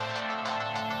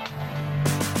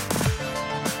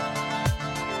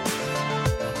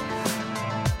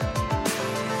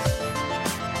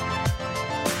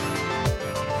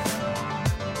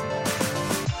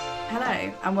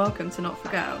and welcome to Not For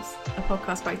Girls, a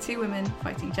podcast by two women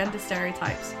fighting gender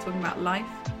stereotypes, talking about life,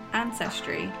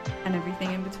 ancestry, and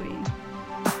everything in between.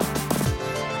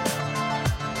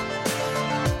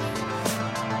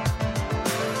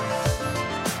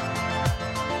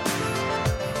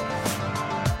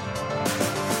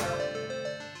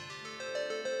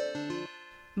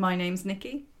 My name's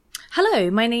Nikki.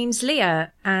 Hello, my name's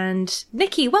Leah, and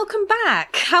Nikki, welcome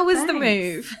back. How was the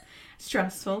move?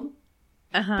 Stressful,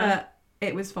 but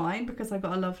it was fine because I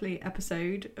got a lovely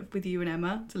episode with you and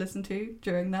Emma to listen to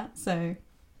during that, so...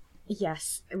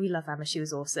 Yes, we love Emma. She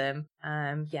was awesome.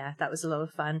 Yeah, that was a lot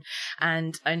of fun.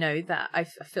 And I know that I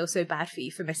feel so bad for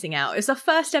you for missing out. It was our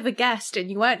first ever guest and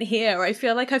you weren't here. I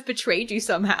feel like I've betrayed you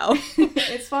somehow.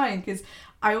 It's fine because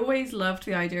I always loved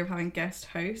the idea of having guest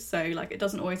hosts. So like it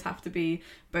doesn't always have to be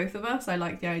both of us. I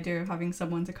like the idea of having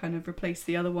someone to kind of replace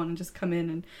the other one and just come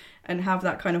in and have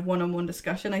that kind of one-on-one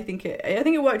discussion. I think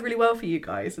it worked really well for you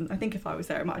guys. And I think if I was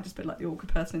there, it might have just been like the awkward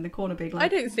person in the corner being like... I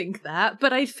don't think that,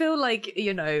 but I feel like,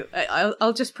 you know,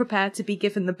 I'll just prepare to be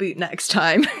given the boot next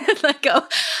time. Like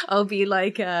I'll be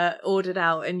like ordered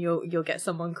out and you'll get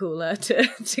someone cooler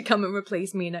to come and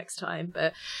replace me next time.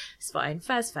 But it's fine.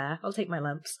 Fair's fair. I'll take my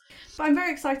lumps. But I'm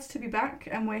very excited to be back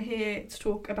and we're here to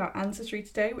talk about ancestry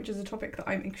today, which is a topic that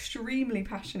I'm extremely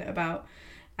passionate about.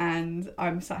 And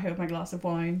I'm sat here with my glass of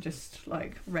wine, just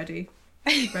like ready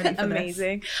for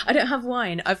Amazing. this. I don't have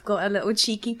wine. I've got a little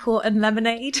cheeky port and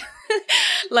lemonade,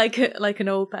 like an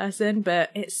old person,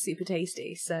 but it's super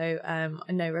tasty. So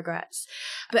no regrets.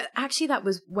 But actually, that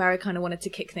was where I kind of wanted to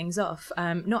kick things off.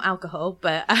 Not alcohol,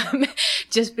 but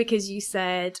just because you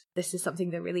said this is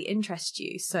something that really interests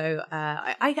you. So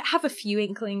I have a few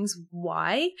inklings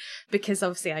why, because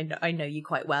obviously I know you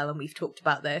quite well, and we've talked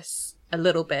about this a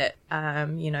little bit,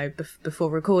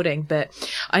 before recording. But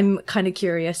I'm kind of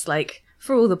curious, like,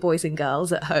 for all the boys and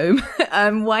girls at home,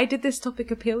 why did this topic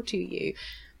appeal to you?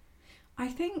 I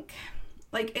think,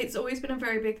 like, it's always been a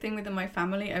very big thing within my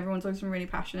family. Everyone's always been really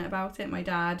passionate about it. My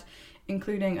dad,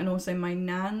 including, and also my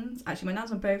nans. Actually, my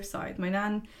nan's on both sides. My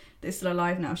nan is still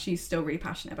alive now. She's still really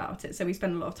passionate about it. So we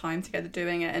spend a lot of time together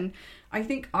doing it. And I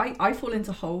think I fall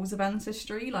into holes of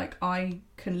ancestry. Like, I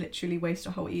can literally waste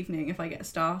a whole evening if I get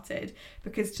started.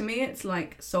 Because to me, it's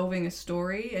like solving a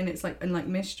story, and it's like, and like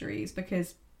mysteries,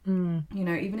 because you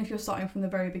know, even if you're starting from the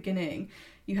very beginning,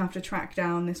 you have to track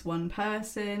down this one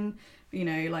person, you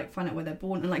know, like find out where they're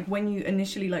born, and like when you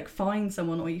initially like find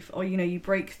someone, or you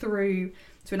break through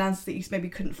to an ancestor that you maybe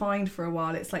couldn't find for a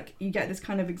while, it's like you get this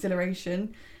kind of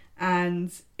exhilaration,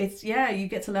 and it's you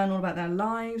get to learn all about their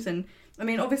lives. And I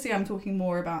mean, obviously I'm talking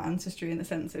more about ancestry in the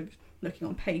sense of looking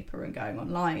on paper and going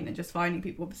online and just finding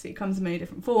people. Obviously it comes in many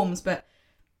different forms, but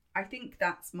I think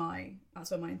that's where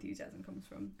my enthusiasm comes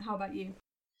from. How about you?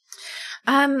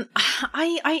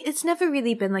 It's never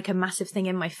really been like a massive thing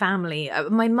in my family.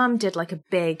 My mum did like a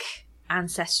big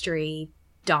ancestry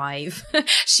dive.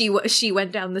 She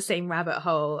went down the same rabbit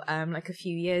hole like a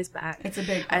few years back. It's a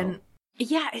big hole. And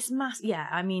yeah, it's massive. Yeah,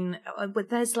 I mean,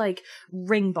 there's like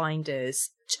ring binders,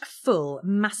 full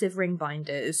massive ring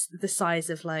binders, the size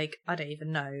of like, I don't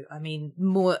even know. I mean,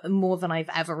 more than I've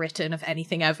ever written of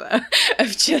anything ever,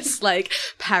 of just like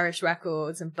parish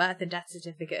records and birth and death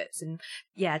certificates, and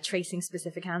tracing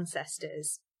specific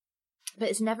ancestors. But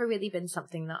it's never really been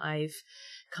something that I've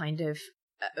kind of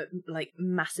like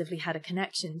massively had a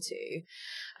connection to.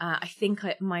 I think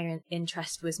my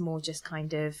interest was more just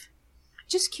kind of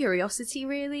just curiosity,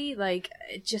 really, like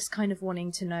just kind of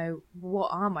wanting to know, what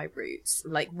are my roots,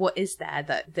 like what is there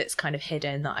that's kind of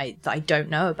hidden that I don't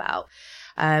know about,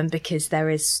 because there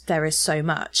is so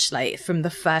much, like from the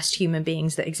first human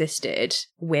beings that existed,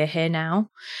 we're here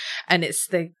now. And it's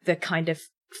the kind of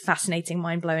fascinating,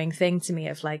 mind-blowing thing to me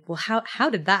of like, well, how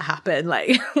did that happen,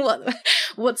 like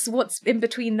what's in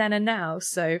between then and now.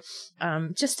 So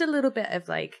just a little bit of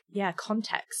like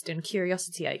context and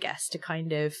curiosity, I guess, to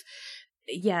kind of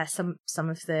some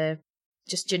of the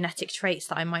just genetic traits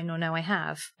that I might not know I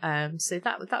have. So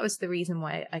that was the reason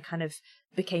why I kind of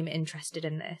became interested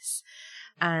in this.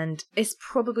 And it's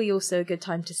probably also a good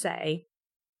time to say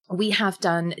we have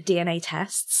done DNA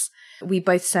tests. We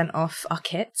both sent off our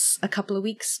kits a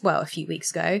few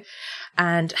weeks ago,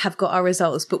 and have got our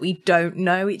results, but we don't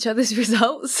know each other's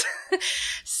results.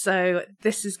 So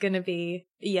this is going to be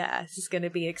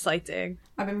exciting.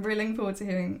 I've been really looking forward to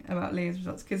hearing about Leah's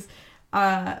results, because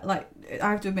like I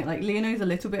have to admit, like Leah knows a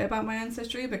little bit about my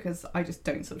ancestry, because I just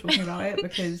don't stop talking about it,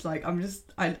 because like I'm just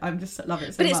love it so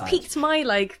much. But it's piqued my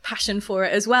like passion for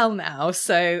it as well now,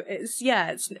 so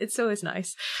it's always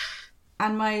nice.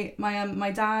 And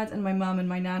my dad and my mum and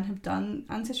my nan have done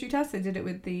ancestry tests. They did it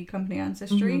with the company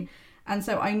Ancestry. And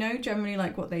so I know generally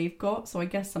like what they've got, so I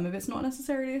guess some of it's not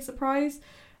necessarily a surprise.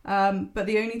 But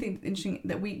the only thing interesting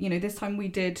that we, this time we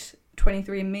did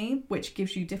 23andMe, which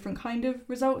gives you different kind of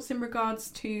results in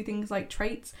regards to things like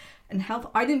traits and health.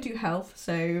 I didn't do health,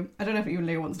 so I don't know if even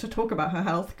Leah wants to talk about her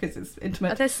health because it's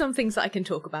intimate. There's some things that I can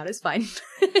talk about, it's fine.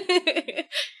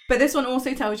 But this one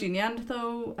also tells you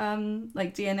Neanderthal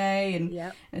like DNA,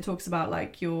 and it talks about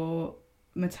like your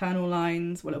maternal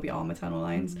lines. Well, it'll be our maternal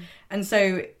lines. And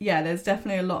so there's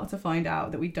definitely a lot to find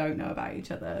out that we don't know about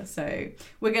each other. So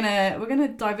we're gonna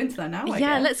dive into that now. I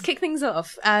guess. Let's kick things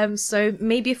off. So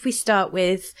maybe if we start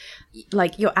with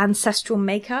like your ancestral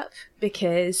makeup,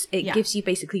 because it gives you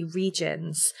basically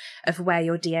regions of where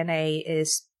your DNA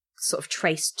is sort of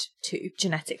traced to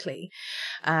genetically.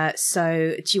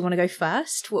 So do you want to go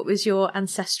first? What was your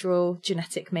ancestral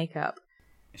genetic makeup?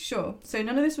 Sure. So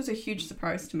none of this was a huge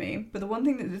surprise to me, but the one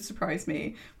thing that did surprise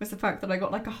me was the fact that I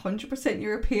got like 100%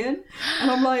 European,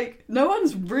 and I'm like, no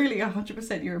one's really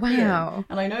 100% European. Wow.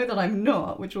 And I know that I'm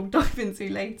not, which we'll dive into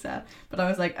later, but I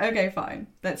was like, okay, fine,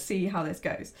 let's see how this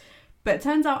goes. But it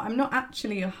turns out I'm not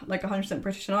actually like 100%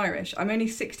 British and Irish. I'm only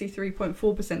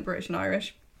 63.4% British and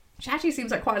Irish, which actually seems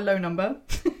like quite a low number,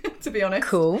 to be honest.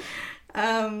 Cool.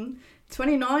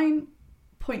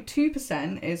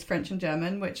 29.2% is French and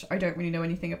German, which I don't really know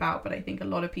anything about, but I think a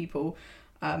lot of people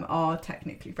are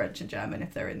technically French and German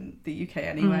if they're in the UK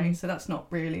anyway, so that's not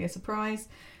really a surprise.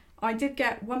 I did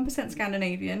get 1%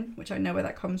 Scandinavian, which I know where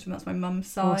that comes from. That's my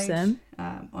mum's side. Awesome.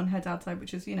 On her dad's side,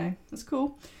 which is, that's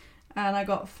cool. And I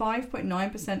got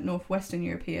 5.9% Northwestern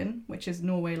European, which is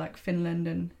Norway, like Finland,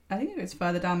 and I think it goes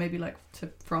further down, maybe like to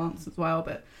France as well,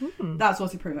 but that's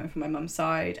also pretty much from my mum's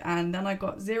side. And then I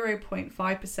got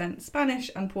 0.5%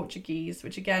 Spanish and Portuguese,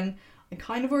 which again, I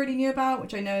kind of already knew about,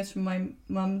 which I know is from my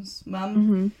mum's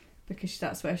mum, because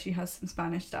that's where she has some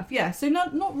Spanish stuff. Yeah, so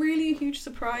not really a huge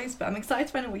surprise, but I'm excited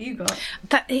to find out what you got.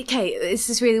 Okay, this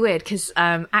is really weird because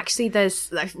actually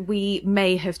there's like, we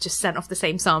may have just sent off the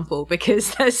same sample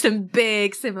because there's some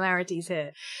big similarities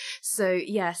here. So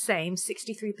yeah, same,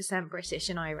 63% British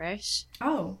and Irish.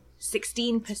 Oh.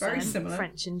 16%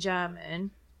 French and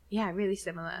German. Yeah, really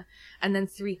similar. And then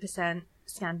 3%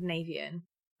 Scandinavian.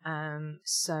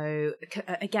 So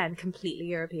again, completely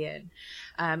European,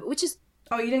 which is...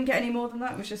 Oh, you didn't get any more than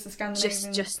that? It was just the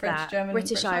Scandinavian, just French, that. German,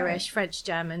 British, Irish, French,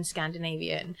 German,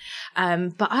 Scandinavian.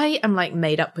 But I am like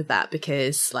made up with that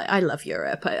because like I love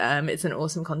Europe. It's an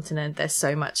awesome continent. There's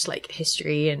so much like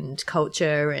history and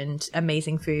culture and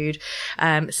amazing food.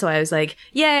 So I was like,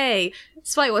 yay!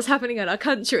 Despite what's happening in our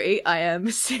country, I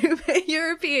am super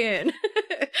European.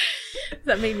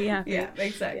 That made me happy. Yeah,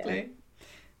 exactly. Yeah.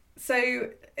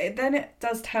 So then it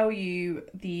does tell you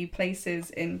the places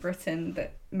in Britain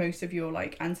that most of your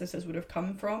like ancestors would have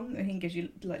come from. I think it gives you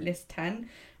like list 10,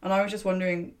 and I was just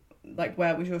wondering like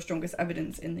where was your strongest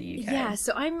evidence in the UK? Yeah,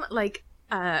 so I'm like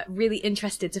really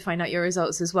interested to find out your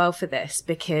results as well for this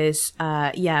because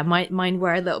mine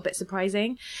were a little bit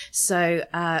surprising. So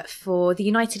for the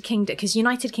United Kingdom, because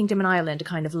United Kingdom and Ireland are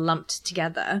kind of lumped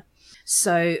together,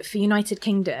 so for United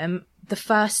Kingdom the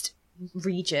first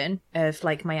region of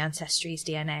like my ancestry's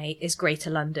DNA is Greater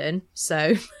London,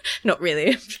 so not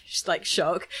really just like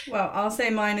shock. Well, I'll say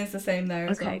mine is the same there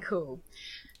as okay, cool.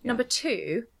 Yeah. Number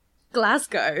 2,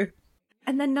 Glasgow,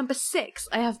 and then number 6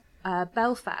 I have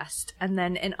Belfast, and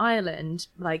then in Ireland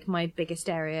like my biggest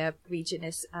area region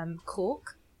is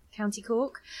Cork, County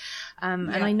Cork,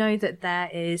 and I know that there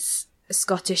is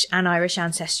Scottish and Irish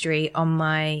ancestry on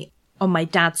my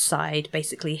dad's side.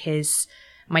 Basically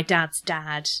my dad's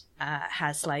dad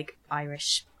has like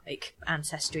Irish like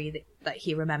ancestry that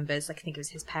he remembers. Like I think it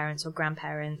was his parents or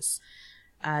grandparents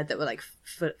that were like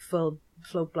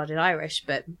full-blooded Irish,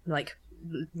 but like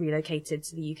relocated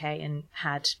to the UK and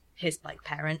had his like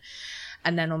parent.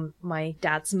 And then on my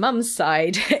dad's mum's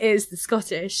side is the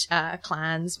Scottish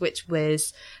clans, which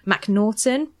was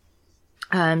MacNaughton.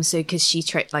 So because she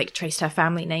traced her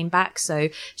family name back, so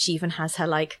she even has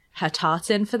her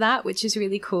tartan for that, which is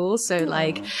really cool. So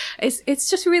like it's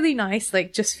just really nice,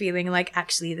 like just feeling like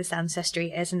actually this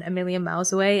ancestry isn't a million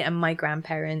miles away, and my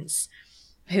grandparents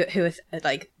who are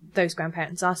like those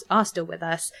grandparents are still with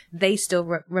us, they still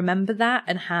remember that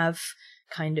and have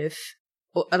kind of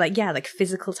like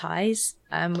physical ties,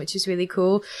 which is really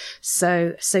cool.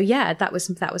 So yeah, that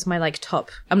was my like top.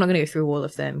 I'm not going to go through all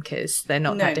of them because they're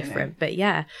not that different, but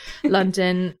yeah,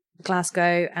 London,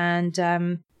 Glasgow,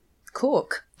 and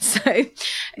Cork. So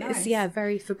nice. It's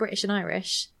very for British and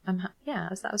Irish.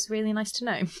 That was really nice to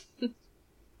know.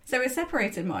 So it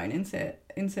separated mine into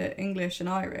English and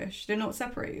Irish. Did it not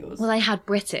separate yours? Well, I had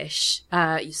British,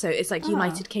 so it's like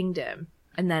United Kingdom.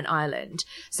 and then Ireland.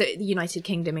 So the United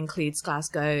Kingdom includes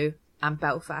Glasgow and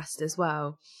Belfast as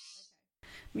well.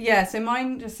 Yeah, so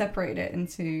mine just separated it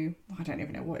into, I don't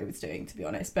even know what it was doing, to be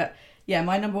honest. But yeah,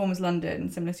 my number one was London,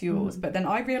 similar to yours. But then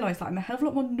I realised that I'm a hell of a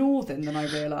lot more northern than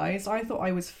I realised. I thought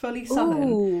I was fully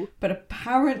southern, but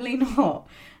apparently not.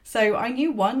 So I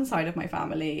knew one side of my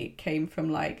family came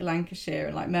from like Lancashire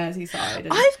and like Merseyside.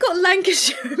 And... I've got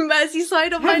Lancashire and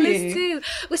Merseyside on my list too.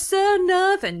 We're so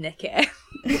northern, Nikki.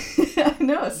 I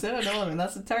know, so northern.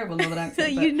 That's a terrible northern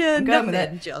accent. You know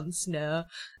nothing, Jon Snow.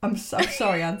 I'm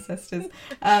sorry, ancestors.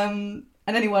 And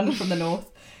anyone from the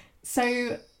north.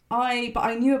 So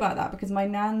I knew about that because my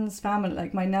nan's family,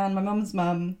 like my mum's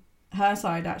mum, her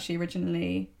side actually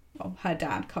originally, well, her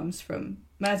dad comes from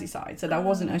Merseyside, so that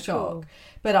wasn't a shock. Cool.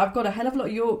 But I've got a hell of a lot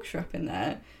of Yorkshire up in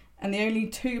there, and the only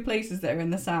two places that are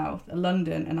in the south are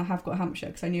London, and I have got Hampshire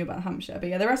because I knew about Hampshire. But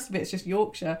yeah, the rest of it's just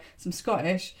Yorkshire, some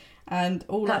Scottish, and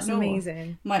all that. That's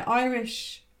amazing. My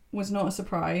Irish was not a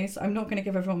surprise. I'm not going to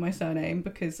give everyone my surname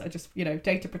because I just,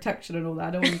 data protection and all that.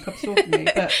 I don't want to come stalking me.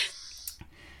 But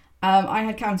I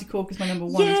had County Cork as my number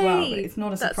one as well, but it's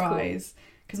not a surprise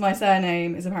because my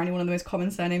surname is apparently one of the most common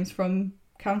surnames from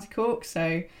County Cork,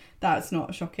 so that's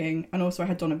not shocking. And also I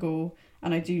had Donegal,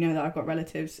 and I do know that I've got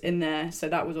relatives in there, so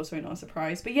that was also not a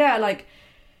surprise. But yeah, like,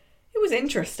 it was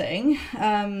interesting.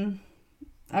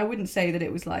 I wouldn't say that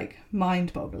it was like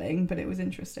mind-boggling, but it was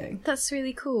interesting. That's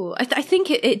really cool. I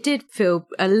think it did feel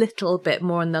a little bit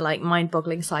more on the like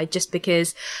mind-boggling side, just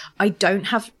because I don't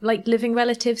have like living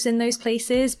relatives in those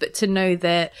places, but to know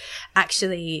that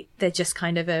actually they're just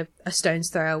kind of a stone's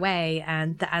throw away,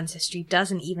 and the ancestry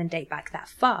doesn't even date back that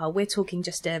far. We're talking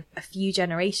just a few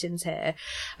generations here.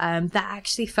 That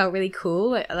actually felt really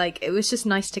cool. Like, it was just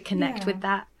nice to connect with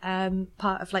that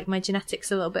part of like my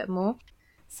genetics a little bit more.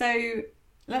 So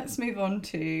let's move on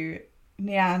to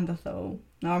Neanderthal.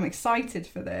 Now, I'm excited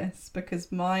for this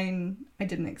because mine I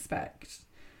didn't expect.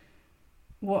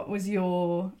 What was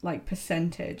your like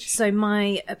percentage? So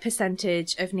my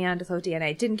percentage of Neanderthal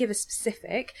DNA didn't give a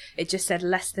specific. It just said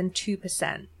less than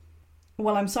 2%.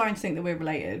 Well, I'm starting to think that we're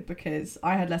related because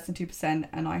I had less than 2%,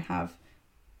 and I have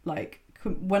like,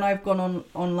 when I've gone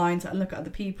online to look at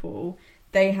other people,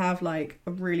 they have like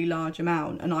a really large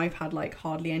amount, and I've had like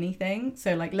hardly anything.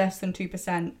 So like less than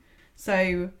 2%.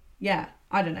 So yeah,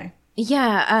 I don't know.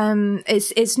 Yeah,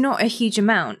 it's not a huge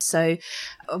amount. So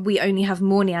we only have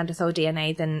more Neanderthal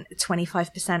DNA than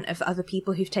 25% of other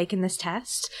people who've taken this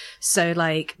test. So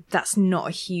like, that's not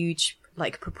a huge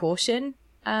like proportion.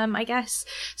 I guess.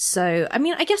 So, I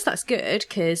mean, I guess that's good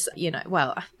because,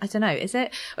 well, I don't know, is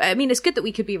it? I mean, it's good that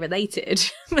we could be related.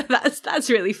 That's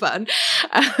really fun.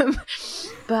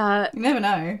 But you never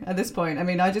know at this point. I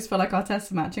mean, I just feel like our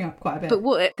tests are matching up quite a bit. But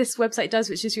what this website does,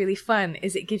 which is really fun,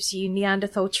 is it gives you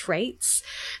Neanderthal traits.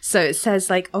 So it says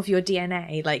like, of your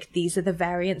DNA, like these are the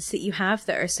variants that you have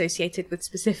that are associated with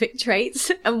specific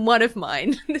traits. And one of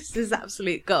mine, this is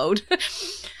absolute gold.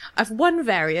 I've one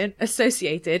variant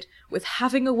associated with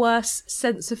having a worse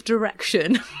sense of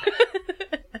direction.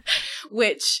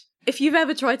 Which, if you've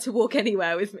ever tried to walk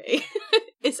anywhere with me,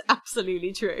 it's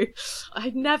absolutely true.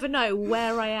 I never know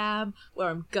where I am, where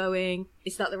I'm going.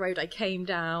 Is that the road I came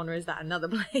down, or is that another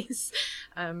place?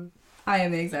 I am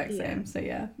the exact same, so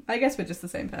yeah. I guess we're just the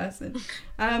same person.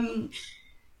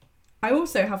 I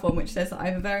also have one which says that I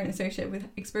have a variant associated with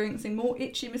experiencing more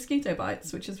itchy mosquito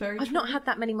bites, which is very true. I've not had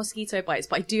that many mosquito bites,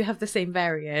 but I do have the same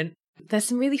variant. There's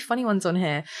some really funny ones on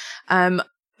here.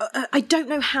 I don't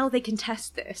know how they can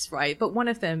test this, right? But one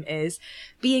of them is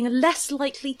being less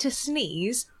likely to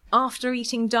sneeze after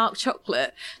eating dark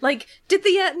chocolate. Like, did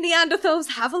the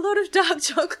Neanderthals have a lot of dark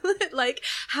chocolate? Like,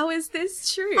 how is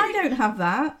this true? I don't have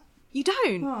that. You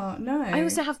don't? Oh, no. I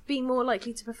also have being more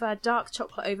likely to prefer dark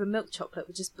chocolate over milk chocolate,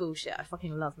 which is bullshit. I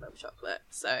fucking love milk chocolate,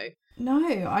 so...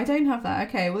 No, I don't have that.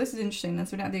 Okay, well, this is interesting then,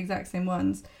 so we don't have the exact same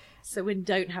ones. So we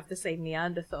don't have the same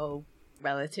Neanderthal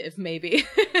relative, maybe.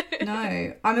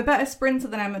 No, I'm a better sprinter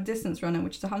than I'm a distance runner,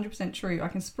 which is 100% true. I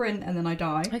can sprint and then I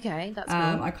die. Okay, that's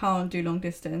cool. I can't do long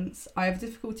distance. I have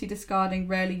difficulty discarding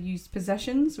rarely used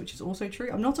possessions, which is also true.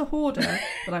 I'm not a hoarder,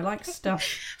 but I like stuff.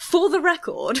 For the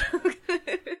record.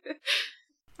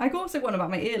 I got also one about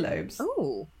my earlobes.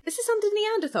 Oh, is this under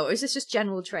Neanderthal, or is this just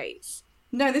general traits?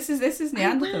 No, this is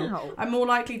Neanderthal. Oh, wow. I'm more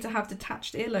likely to have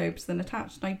detached earlobes than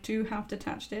attached, and I do have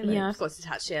detached earlobes. Yeah, I've got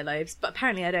detached earlobes, but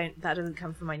apparently that doesn't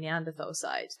come from my Neanderthal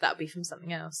side. That would be from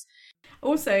something else.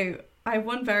 Also, I have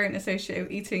one variant associated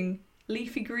with eating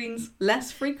leafy greens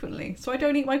less frequently, so I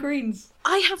don't eat my greens.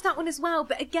 I have that one as well,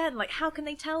 but again, like, how can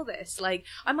they tell this? Like,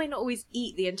 I might not always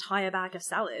eat the entire bag of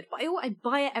salad, but I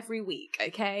buy it every week,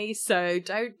 okay? So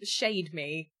don't shade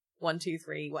me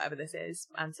 123, whatever this is,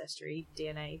 Ancestry,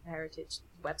 DNA, Heritage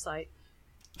website.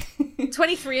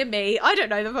 23andMe, I don't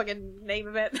know the fucking name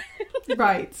of it.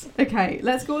 Right, okay,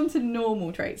 let's go on to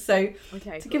normal traits. So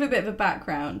Okay, to give a bit of a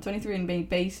background, 23andMe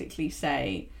basically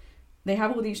say they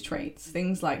have all these traits,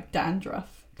 things like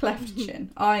dandruff, cleft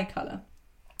chin, eye colour,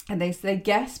 and they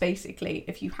guess basically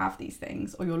if you have these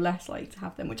things or you're less likely to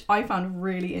have them, which I found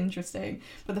really interesting.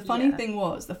 But the funny thing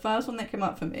was, the first one that came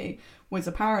up for me was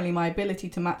apparently my ability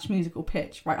to match musical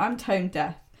pitch. Right, I'm tone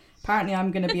deaf. Apparently I'm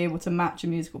going to be able to match a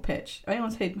musical pitch. If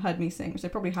anyone's heard me sing, which they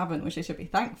probably haven't, which they should be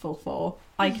thankful for,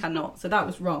 I cannot. So that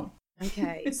was wrong.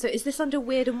 Okay, so is this under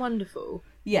Weird and Wonderful?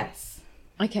 Yes.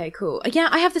 Okay, cool. Yeah,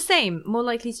 I have the same. More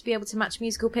likely to be able to match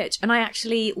musical pitch. And I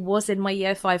actually was in my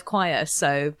year 5 choir,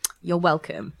 so you're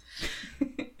welcome.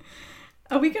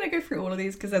 Are we going to go through all of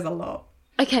these? Because there's a lot.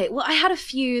 Okay, well, I had a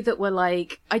few that were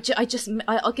like,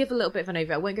 I'll give a little bit of an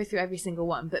overview. I won't go through every single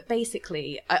one, but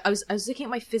basically, I was looking at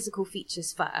my physical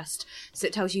features first. So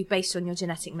it tells you, based on your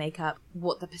genetic makeup,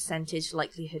 what the percentage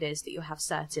likelihood is that you'll have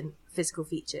certain physical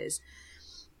features.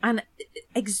 And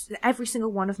every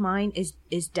single one of mine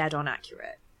is dead on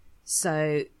accurate.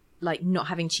 So, like, not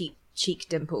having cheek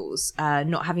dimples,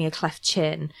 not having a cleft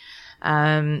chin,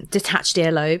 detached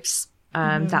earlobes.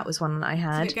 That was one that I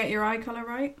had. Did it get your eye colour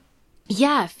right?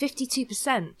 Yeah,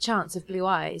 52% chance of blue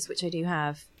eyes, which I do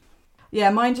have. Yeah,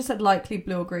 mine just said likely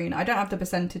blue or green. I don't have the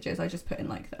percentages. I just put in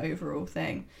like the overall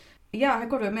thing. Yeah, I've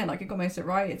got to admit, like, it got most of it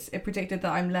right. It predicted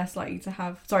that I'm less likely to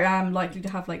have... Sorry, I am likely to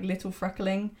have like little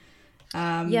freckling.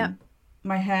 Yeah.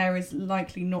 My hair is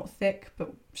likely not thick,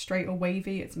 but straight or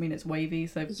wavy. It's wavy,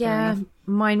 so fair Yeah, enough.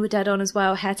 mine were dead on as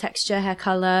well. Hair texture, hair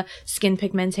colour, skin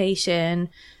pigmentation,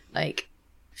 like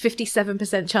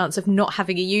 57% chance of not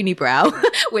having a unibrow,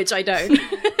 which I don't.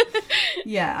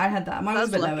 Yeah, I had that. Mine was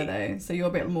a That's bit lucky. lower though, so you're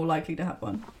a bit more likely to have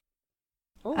one.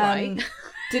 All right.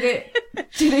 Did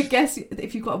it guess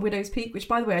if you've got a widow's peak? Which,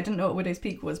 by the way, I didn't know what widow's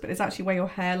peak was, but it's actually where your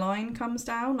hairline comes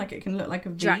down. Like, it can look like a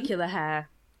V. Dracula hair.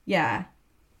 Yeah.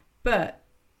 But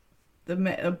the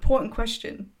important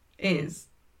question is,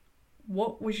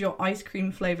 what was your ice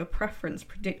cream flavour preference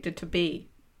predicted to be?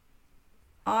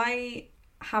 I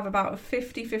have about a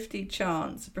 50-50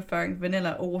 chance of preferring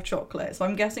vanilla or chocolate. So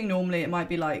I'm guessing normally it might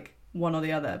be like one or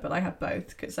the other, but I had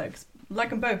both. So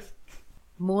like them both.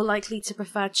 More likely to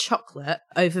prefer chocolate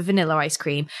over vanilla ice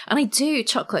cream. And I do.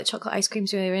 Chocolate ice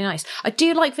cream's really, really nice. I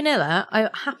do like vanilla. I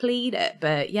happily eat it.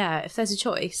 But yeah, if there's a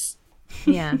choice,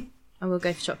 yeah, I will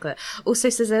go for chocolate. Also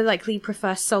says I likely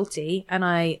prefer salty. And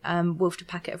I wolfed a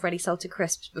packet of ready salted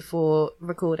crisps before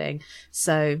recording.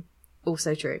 So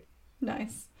also true.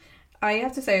 Nice. I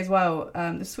have to say as well,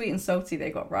 the sweet and salty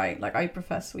they got right. Like, I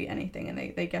prefer sweet anything, and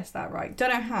they guessed that right. Don't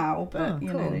know how, but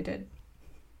you know, they did.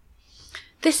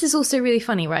 This is also really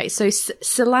funny, right? So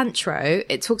cilantro,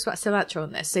 it talks about cilantro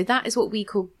on this. So that is what we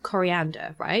call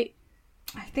coriander, right?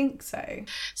 I think so.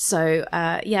 So,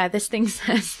 yeah, this thing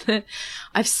says that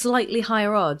I've slightly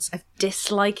higher odds of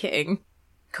disliking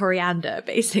coriander,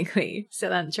 basically,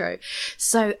 cilantro.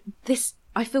 So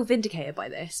I feel vindicated by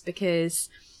this because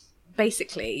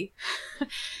basically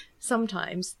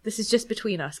sometimes, this is just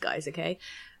between us guys, okay?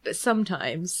 But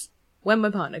sometimes when my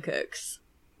partner cooks,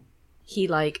 he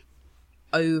like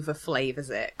over flavors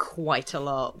it quite a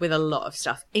lot with a lot of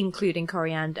stuff, including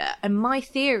coriander. And my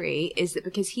theory is that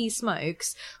because he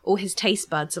smokes, all his taste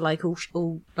buds are like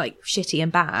all like shitty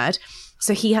and bad,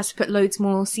 so he has to put loads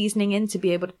more seasoning in to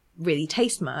be able to really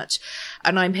taste much.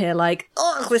 And I'm here like,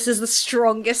 oh, this is the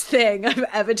strongest thing I've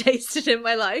ever tasted in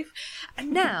my life.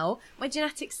 And now my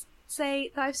genetics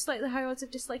say that I have slightly higher odds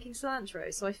of disliking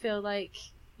cilantro, so I feel like,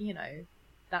 you know,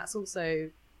 that's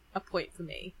also a point for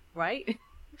me, right?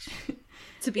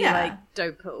 To be like,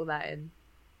 don't put all that in,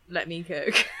 let me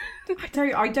cook.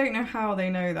 I don't know how they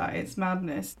know that. It's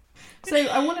madness. So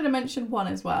I wanted to mention one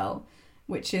as well,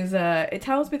 which is it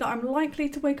tells me that I'm likely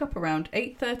to wake up around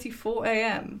 8:34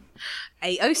 a.m.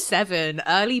 8:07,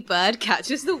 early bird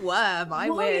catches the worm. I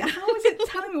win. How is it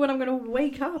telling me when I'm going to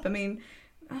wake up? I mean,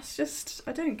 that's just,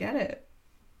 I don't get it.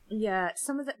 Yeah,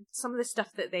 some of the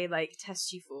stuff that they like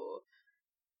test you for,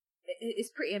 it's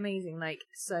pretty amazing. Like,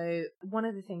 so one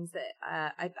of the things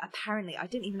that apparently, I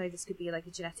didn't even know this could be like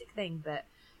a genetic thing, but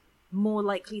more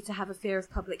likely to have a fear of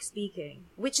public speaking,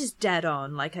 which is dead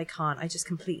on. Like, I just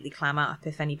completely clam up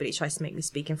if anybody tries to make me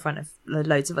speak in front of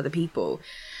loads of other people.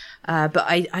 But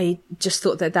I just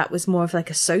thought that was more of like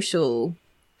a social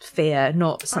fear,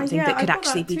 not something that could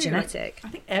actually be genetic. Like, I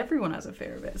think everyone has a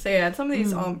fear of it. So yeah, some of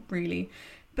these aren't really.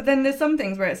 But then there's some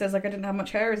things where it says like I didn't have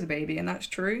much hair as a baby, and that's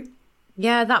true.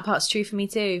 Yeah, that part's true for me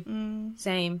too.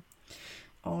 Same.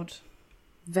 Odd.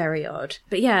 Very odd.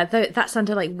 But yeah, that's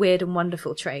under like weird and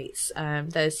wonderful traits.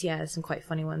 There's some quite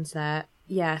funny ones there.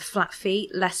 Yeah, flat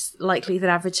feet, less likely than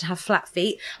average to have flat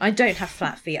feet. I don't have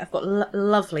flat feet. I've got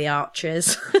lovely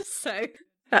arches. So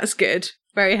that's good.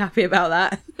 Very happy about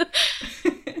that.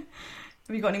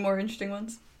 Have you got any more interesting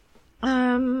ones?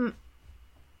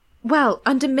 Well,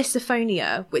 under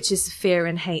misophonia, which is fear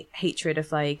and hatred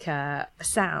of like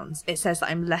sounds, it says that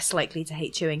I'm less likely to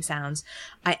hate chewing sounds.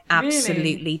 I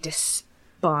absolutely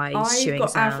despise chewing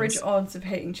sounds. I've got average odds of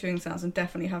hating chewing sounds and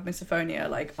definitely have misophonia.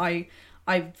 Like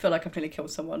I feel like I've nearly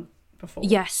killed someone before.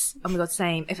 Yes. Oh my god,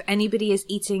 same. If anybody is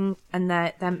eating and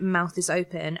their mouth is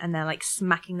open and they're like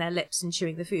smacking their lips and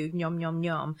chewing the food, yum yum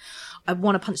yum, I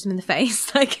want to punch them in the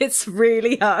face. Like, it's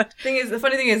really hard. The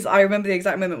funny thing is, I remember the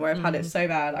exact moment where I've had it so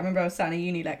bad. I remember I was sat in a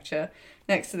uni lecture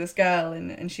next to this girl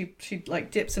and she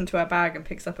like dips into her bag and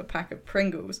picks up a pack of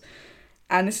Pringles.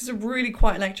 And this is a really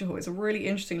quiet lecture hall. It's a really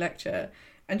interesting lecture.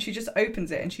 And she just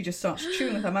opens it and she just starts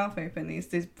chewing with her mouth open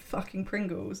these fucking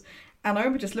Pringles. And I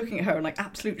remember just looking at her in like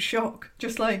absolute shock,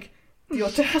 just like, the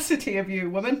audacity of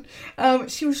you, woman.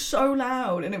 She was so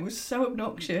loud and it was so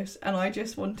obnoxious and I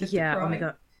just wanted to cry. Oh my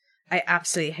god. I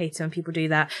absolutely hate it when people do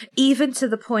that. Even to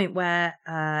the point where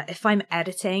if I'm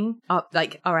editing up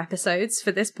like our episodes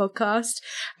for this podcast,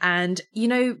 and you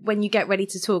know when you get ready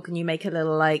to talk and you make a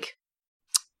little like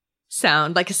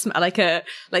sound, like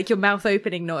your mouth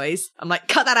opening noise, I'm like,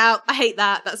 cut that out. I hate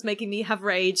that. That's making me have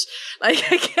rage. Like,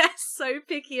 I get so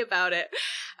picky about it.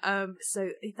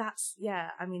 So that's,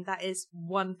 I mean, that is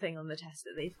one thing on the test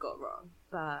that they've got wrong.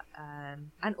 But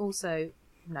and also,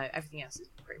 no, everything else is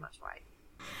pretty much right.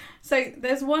 So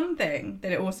there's one thing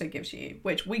that it also gives you,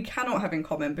 which we cannot have in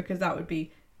common because that would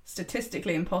be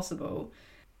statistically impossible,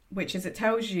 which is it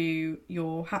tells you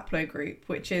your haplogroup,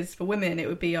 which is, for women, it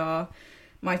would be our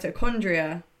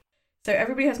mitochondria. So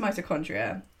everybody has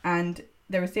mitochondria and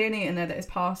there is DNA in there that is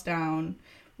passed down,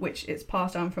 which it's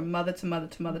passed down from mother to mother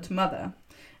to mother to mother.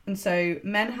 And so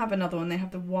men have another one. They have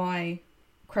the Y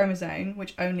chromosome,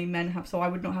 which only men have. So I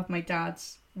would not have my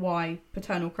dad's Y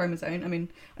paternal chromosome. I mean,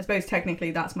 I suppose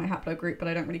technically that's my haplogroup, but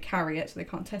I don't really carry it, so they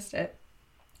can't test it.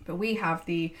 But we have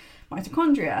the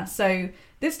mitochondria. So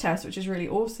this test, which is really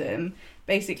awesome,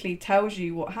 basically tells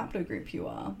you what haplogroup you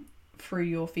are through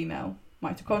your female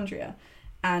mitochondria.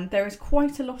 And there is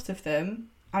quite a lot of them,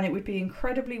 and it would be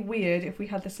incredibly weird if we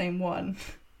had the same one.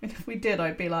 And if we did,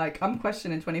 I'd be like, I'm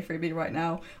questioning 23andMe right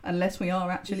now, unless we are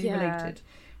actually related,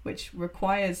 which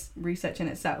requires research in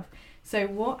itself. So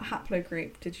what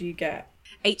haplogroup did you get?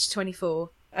 H24.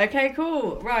 Okay,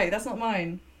 cool. Right, that's not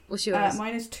mine. What's yours?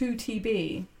 Mine is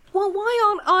 2TB. Well, why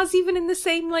aren't ours even in the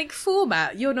same like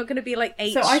format? You're not going to be like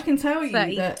H. So I can tell you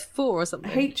that 4 or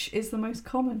something. H is the most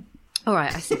common. All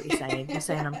right, I see what you're saying. You're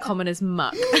saying I'm common as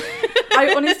muck.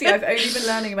 I've only been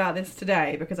learning about this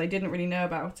today because I didn't really know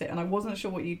about it and I wasn't sure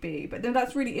what you'd be. But then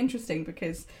that's really interesting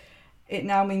because it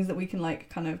now means that we can like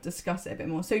kind of discuss it a bit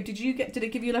more. So did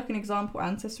it give you like an example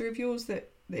ancestor of yours that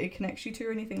it connects you to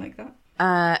or anything like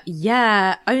that?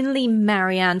 Yeah, only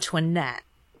Marie Antoinette.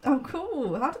 Oh,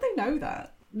 cool. How did they know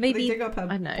that? Maybe did they dig up her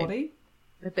body?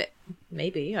 A bit,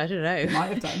 maybe. I don't know.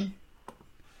 Might have done.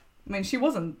 I mean, she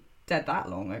wasn't dead that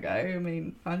long ago. I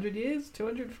mean, 100 years,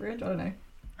 200, 300, I don't know.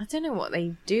 I don't know what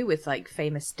they do with like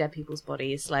famous dead people's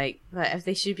bodies. Like if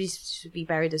they should be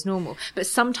buried as normal, but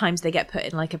sometimes they get put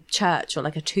in like a church or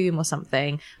like a tomb or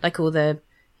something. Like all the,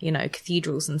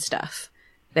 cathedrals and stuff.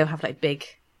 They'll have like big,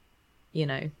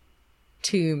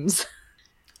 tombs.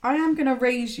 I am gonna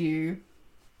raise you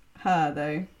her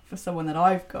though for someone that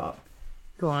I've got.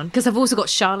 Go on, because I've also got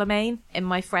Charlemagne in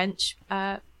my French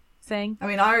thing. I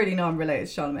mean, I already know I'm related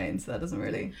to Charlemagne, so that doesn't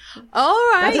really. All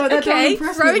right, okay.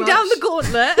 Throwing down the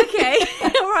gauntlet. Okay,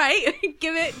 all right.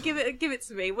 Give it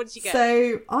to me. What did you get?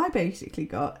 So I basically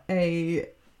got a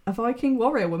Viking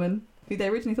warrior woman who they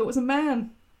originally thought was a man,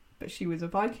 but she was a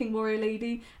Viking warrior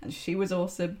lady, and she was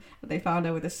awesome. And they found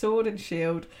her with a sword and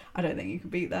shield. I don't think you can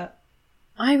beat that.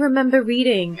 I remember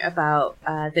reading about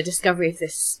the discovery of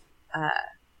this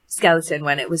skeleton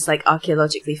when it was like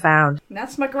archaeologically found.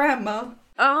 That's my grandma.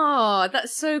 Oh,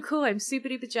 that's so cool. I'm super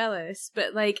duper jealous.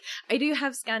 But like, I do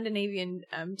have Scandinavian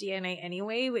DNA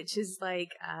anyway, which is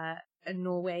like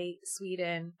Norway,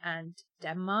 Sweden, and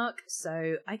Denmark.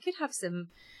 So I could have some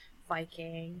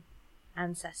Viking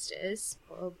ancestors.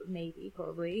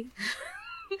 Probably.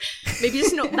 Maybe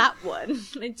just not that one.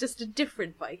 Like just a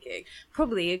different Viking.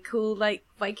 Probably a cool like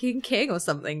Viking king or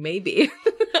something, maybe.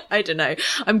 I don't know.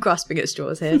 I'm grasping at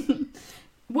straws here.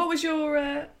 What was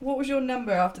your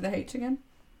number after the H again?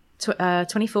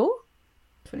 24?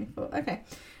 24. Okay.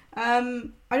 I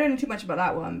don't know too much about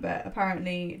that one, but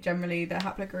apparently, generally, the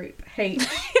haplogroup H.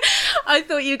 I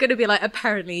thought you were going to be like,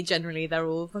 apparently, generally, they're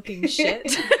all fucking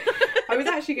shit. I was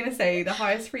actually going to say the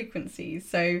highest frequencies.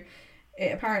 So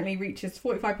it apparently reaches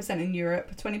 45% in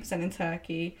Europe, 20% in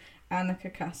Turkey and the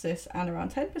Caucasus, and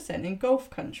around 10% in Gulf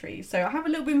countries. So I have a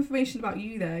little bit of information about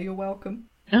you there. You're welcome.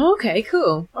 Oh, okay,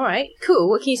 cool. All right, cool.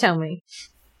 What can you tell me?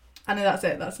 I know that's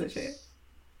it. That's literally it.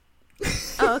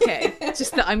 Oh, okay.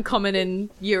 Just that I'm common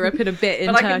in Europe and a bit in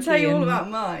Turkey. But I can tell you all about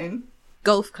mine.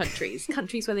 Gulf countries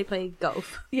where they play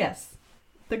golf. Yes,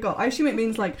 the Gulf. I assume it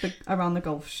means like around the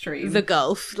Gulf Stream. The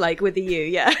Gulf, like with a U,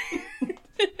 yeah.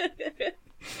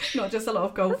 Not just a lot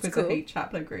of golfers That's cool. at H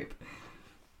Chapler Group.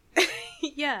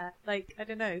 Yeah, like, I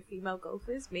don't know, female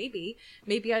golfers, maybe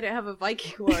I don't have a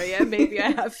Viking warrior, maybe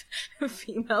I have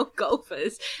female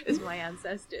golfers as my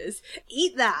ancestors.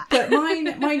 Eat that. But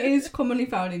mine is commonly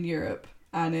found in Europe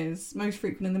and is most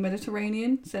frequent in the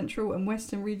Mediterranean, central and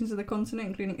western regions of the continent,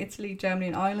 including Italy, Germany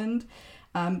and Ireland,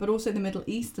 but also the Middle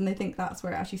East, and they think that's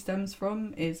where it actually stems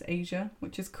from, is Asia,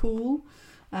 which is cool.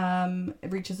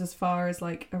 It reaches as far as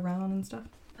like Iran and stuff.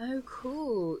 Oh,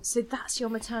 cool. So that's your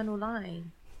maternal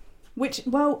line. Which,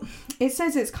 well, it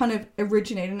says it's kind of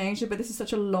originated in Asia, but this is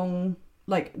such a long,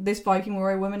 like, this Viking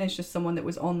warrior woman is just someone that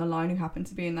was on the line who happened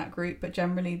to be in that group. But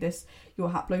generally, your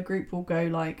haplogroup will go,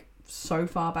 like, so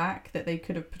far back that they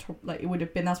could have, like, it would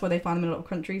have been, that's why they find them in a lot of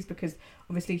countries, because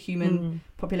obviously human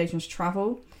populations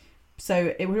travel.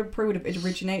 So it would have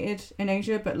originated in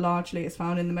Asia, but largely it's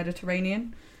found in the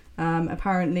Mediterranean.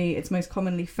 Apparently, it's most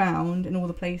commonly found in all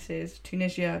the places,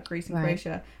 Tunisia, Greece and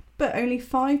Croatia. But only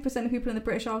 5% of people in the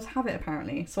British Isles have it,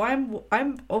 apparently. So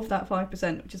I'm of that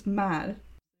 5%, which is mad.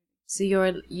 So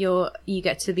you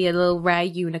get to be a little rare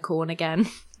unicorn again.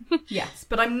 Yes,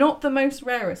 but I'm not the most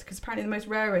rarest, because apparently the most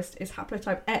rarest is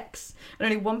haplotype X,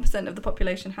 and only 1% of the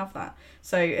population have that.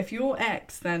 So if you're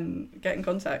X, then get in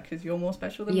contact, because you're more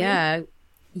special than me. Yeah,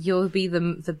 you'll be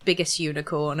the biggest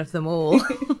unicorn of them all.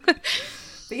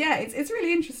 But yeah, it's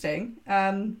really interesting.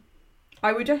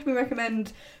 I would definitely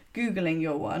recommend Googling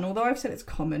your one, although I've said it's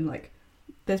common, like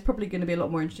there's probably going to be a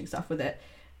lot more interesting stuff with it,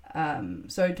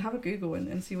 so have a Google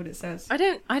and see what it says. I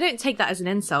don't take that as an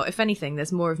insult. If anything,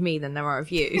 there's more of me than there are of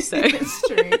you, so It's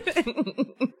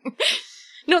true.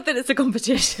 Not that it's a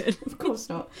competition. Of course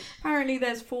not. Apparently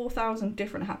there's 4,000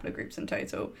 different haplogroups in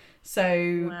total,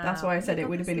 so that's why I said it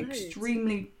would have been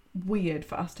extremely weird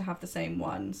for us to have the same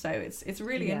one, so it's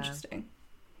really interesting.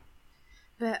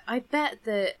 But I bet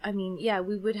that, I mean, yeah,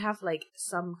 we would have, like,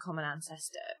 some common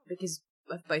ancestor because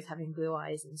of both having blue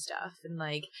eyes and stuff. And,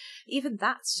 like, even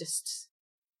that's just,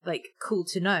 like, cool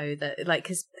to know that, like,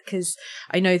 because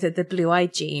I know that the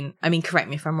blue-eyed gene, I mean, correct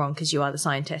me if I'm wrong because you are the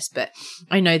scientist, but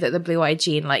I know that the blue-eyed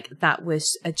gene, like, that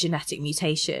was a genetic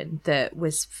mutation that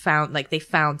was found, like, they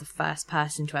found the first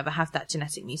person to ever have that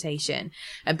genetic mutation.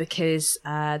 And because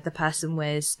the person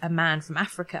was a man from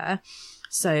Africa,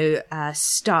 so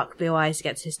stark blue eyes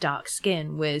against his dark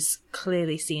skin was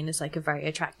clearly seen as like a very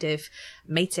attractive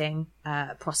mating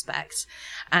prospect.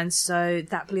 And so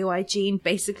that blue-eyed gene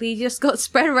basically just got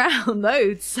spread around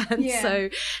loads. And so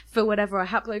for whatever our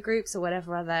haplogroups or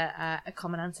whatever other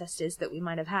common ancestors that we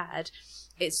might have had,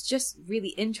 it's just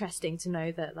really interesting to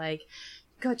know that, like,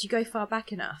 God, you go far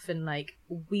back enough and, like,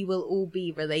 we will all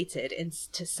be related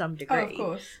to some degree.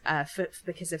 Oh, of course.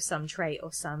 Because of some trait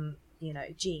or some,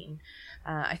 gene.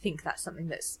 I think that's something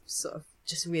that's sort of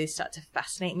just really started to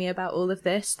fascinate me about all of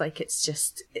this. Like,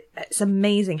 it's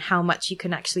amazing how much you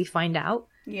can actually find out.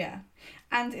 Yeah.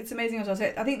 And it's amazing as well.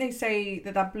 So I think they say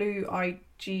that blue-eye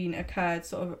gene occurred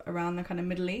sort of around the kind of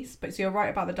Middle East. But so you're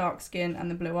right about the dark skin and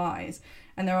the blue eyes.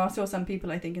 And there are still some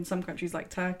people, I think, in some countries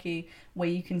like Turkey, where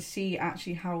you can see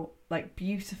actually how, like,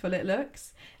 beautiful it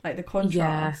looks. Like, the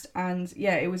contrast. Yeah. And,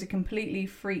 yeah, it was a completely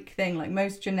freak thing. Like,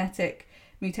 most genetic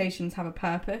mutations have a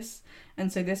purpose,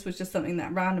 and so this was just something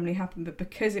that randomly happened, but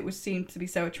because it was seemed to be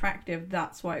so attractive,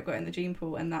 that's why it got in the gene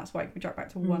pool, and that's why it can be tracked back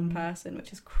to one person,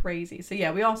 which is crazy. So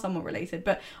yeah, we are somewhat related,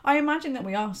 but I imagine that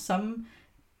we are some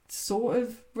sort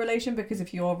of relation, because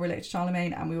if you are related to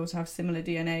Charlemagne, and we also have similar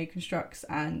DNA constructs,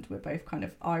 and we're both kind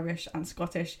of Irish and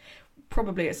Scottish,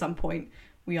 probably at some point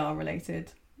we are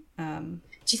related.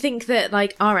 Do you think that,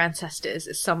 like, our ancestors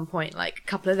at some point, like, a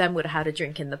couple of them would have had a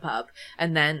drink in the pub,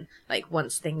 and then, like,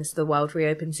 once the world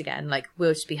reopens again, like,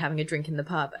 we'll just be having a drink in the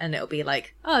pub and it'll be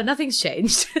like, oh, nothing's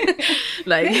changed.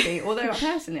 Like, maybe, although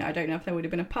personally I don't know if there would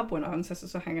have been a pub when our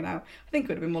ancestors were hanging out. I think it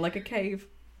would have been more like a cave.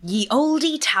 Ye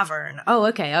olde tavern. Oh,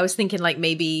 okay. I was thinking, like,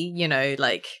 maybe,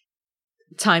 like,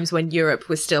 times when Europe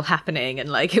was still happening and,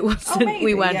 like, it wasn't,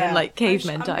 we weren't in, like,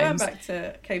 cavemen times. I'm going back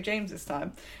to Cave James this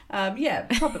time. Yeah,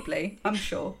 probably. I'm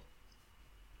sure.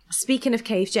 Speaking of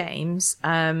Cave James,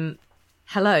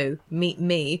 hello, meet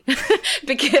me.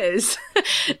 Because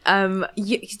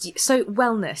so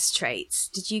wellness traits,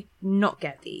 did you not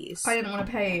get these? I didn't want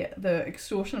to pay the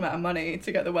extortionate amount of money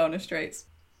to get the wellness traits.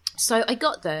 So I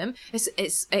got them.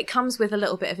 It comes with a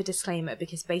little bit of a disclaimer,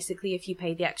 because basically if you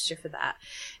pay the extra for that,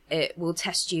 it will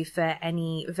test you for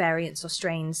any variants or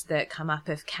strains that come up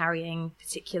of carrying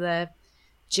particular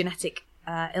genetic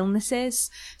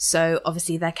illnesses. So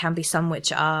obviously there can be some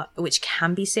which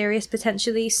can be serious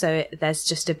potentially. So there's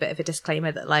just a bit of a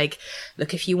disclaimer that, like,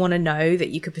 look, if you want to know that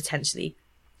you could potentially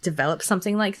develop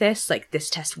something like this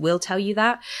test will tell you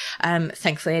that.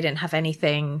 Thankfully I didn't have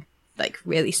anything like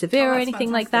really severe or anything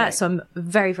fantastic. like that, so I'm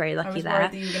very, very lucky there. I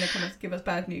was worried that you were going to come and give us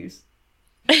bad news.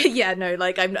 Yeah, no,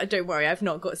 like, don't worry, I've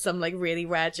not got some like really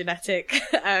rare genetic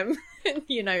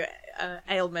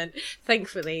ailment,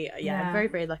 thankfully. Yeah, I'm very,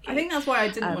 very lucky. I think that's why I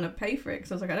didn't want to pay for it,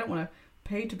 because I was like, I don't want to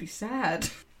pay to be sad.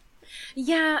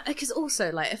 Yeah, because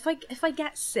also, like, if I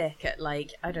get sick at,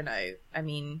 like, I don't know, I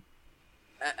mean,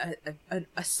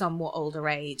 a somewhat older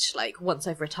age, like once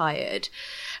I've retired,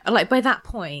 like by that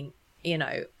point, you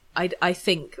know, I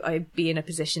think I'd be in a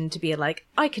position to be like,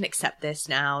 I can accept this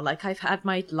now. Like, I've had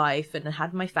my life and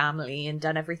had my family and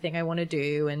done everything I want to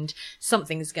do, and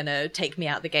something's going to take me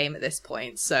out the game at this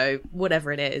point. So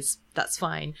whatever it is, that's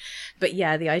fine. But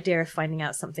yeah, the idea of finding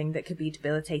out something that could be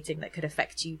debilitating, that could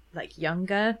affect you like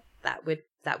younger, that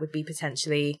would be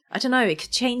potentially, I don't know, it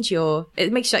could change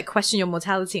it makes you like question your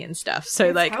mortality and stuff. So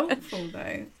it's like helpful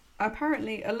though.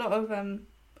 Apparently a lot of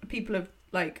people have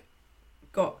like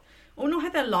got, or not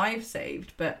had their lives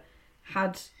saved, but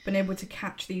had been able to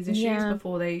catch these issues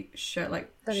before they showed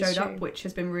up, which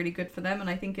has been really good for them. And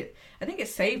I think it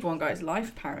saved one guy's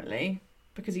life apparently,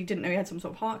 because he didn't know he had some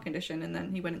sort of heart condition, and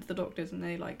then he went into the doctors and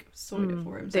they like sorted it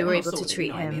for him. So they were able to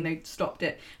treat him. I mean, they stopped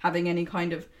it having any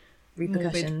kind of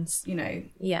repercussions,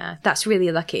 morbid, Yeah, that's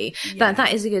really lucky.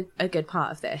 That is a good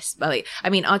part of this. But like, I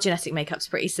mean, our genetic makeup's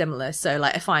pretty similar, so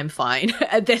like, if I'm fine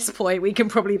at this point, we can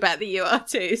probably bet that you are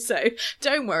too, so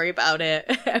don't worry about it.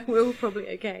 We're probably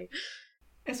okay.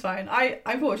 It's fine. I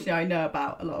unfortunately know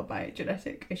about a lot of my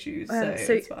genetic issues, so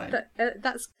it's fine.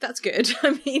 That's good.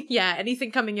 I mean, yeah,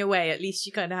 anything coming your way, at least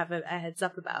you kind of have a heads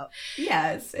up about.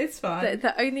 Yeah, it's fine.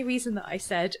 The only reason that I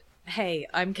said, hey,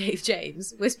 I'm Cave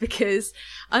James, was because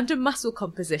under muscle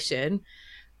composition,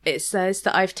 it says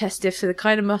that I've tested for the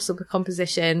kind of muscle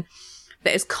composition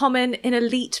that is common in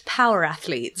elite power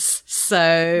athletes.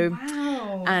 So,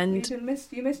 wow, and you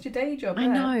missed your day job. I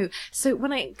know. So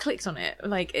when I clicked on it,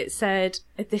 like, it said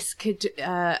this could,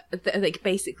 like,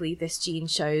 basically this gene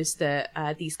shows that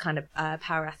these kind of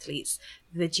power athletes,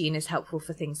 the gene is helpful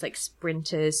for things like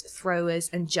sprinters, throwers,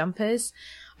 and jumpers.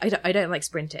 I don't like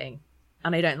sprinting.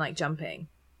 And I don't like jumping,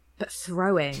 but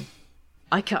throwing,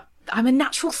 I'm a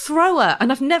natural thrower,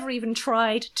 and I've never even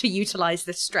tried to utilize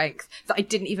this strength that I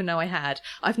didn't even know I had.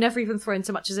 I've never even thrown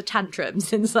so much as a tantrum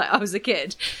since I was a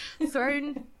kid.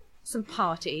 Thrown some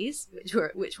parties, which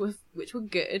were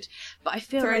good, but I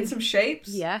feel throwing like some shapes.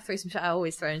 Yeah, I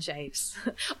always throw in shapes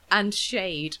and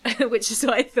shade, which is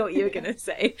what I thought you were gonna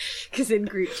say, because in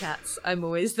group chats I'm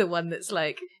always the one that's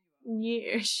like,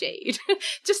 new shade,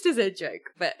 just as a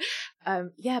joke. But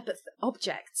but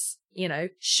objects, you know,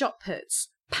 shot puts,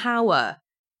 power,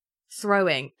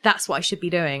 throwing, that's what I should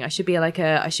be doing. I should be like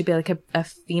a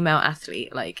female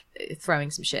athlete, like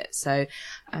throwing some shit. So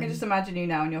I can just imagine you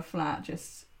now in your flat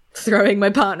just throwing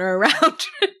my partner around.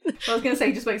 I was gonna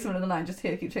say, just wake someone in the night, just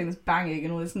keep saying this banging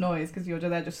and all this noise because you're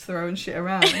there just throwing shit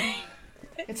around.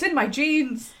 It's in my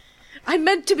genes. I'm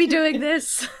meant to be doing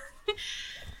this.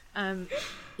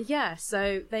 Yeah,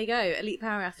 so there you go. Elite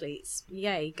power athletes.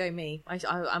 Yay, go me.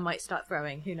 I might start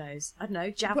throwing. Who knows? I don't know.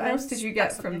 Javelins. What else did you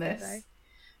get from this?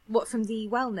 What, from the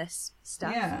wellness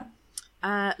stuff?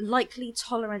 Yeah. Likely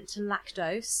tolerant to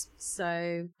lactose.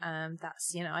 So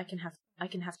that's, you know, I can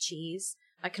have cheese.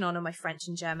 I can honour my French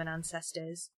and German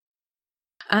ancestors.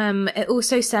 It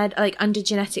also said, like, under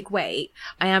genetic weight,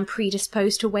 I am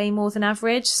predisposed to weigh more than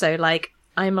average. So, like,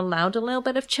 I'm allowed a little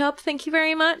bit of chub, thank you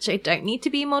very much. I don't need to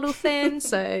be model thin,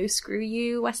 so screw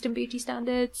you, Western beauty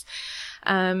standards.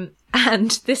 And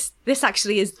this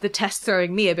actually is the test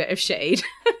throwing me a bit of shade.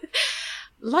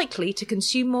 Likely to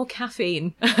consume more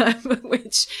caffeine,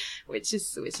 which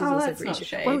is also pretty not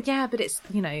shade. Well, yeah, but it's,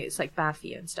 you know, it's like bad for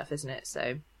you and stuff, isn't it?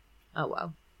 So, oh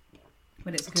well.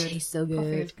 But it's good. It tastes so good.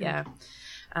 Good. Yeah.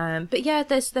 But yeah,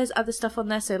 there's other stuff on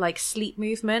there. So like sleep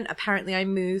movement, apparently I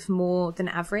move more than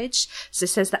average. So it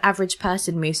says the average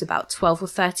person moves about 12 or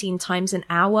 13 times an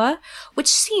hour, which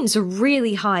seems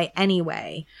really high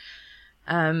anyway.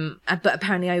 But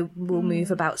apparently I will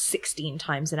move about 16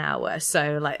 times an hour.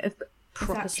 So like,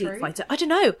 proper that sleep true? fighter. I don't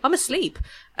know. I'm asleep.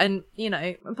 And, you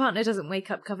know, my partner doesn't wake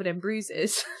up covered in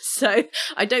bruises. So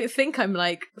I don't think I'm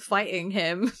like fighting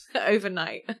him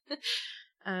overnight.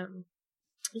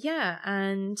 Yeah.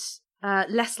 And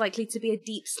less likely to be a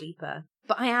deep sleeper.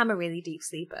 But I am a really deep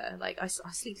sleeper. Like, I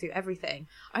sleep through everything.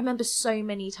 I remember so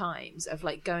many times of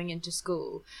like going into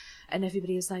school and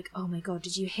everybody was like, oh my God,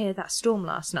 did you hear that storm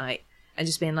last night? And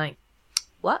just being like,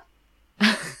 what?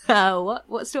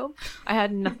 What storm? I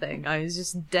had nothing. I was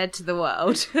just dead to the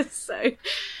world. So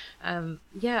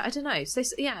yeah, I don't know. So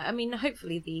yeah, I mean,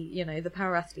 hopefully the, you know, the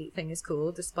power athlete thing is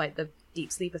cool, despite the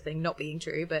deep sleeper thing not being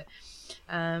true. But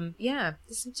yeah,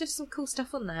 there's just some cool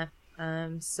stuff on there.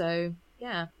 So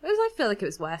yeah, I feel like it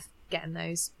was worth getting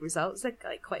those results. They're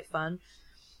like quite fun.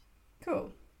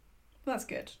 Cool. Well, that's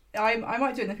good. I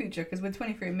might do it in the future, because with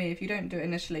 23andMe, if you don't do it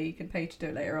initially, you can pay to do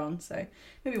it later on. So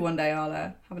maybe one day I'll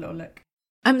have a little look.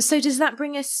 So does that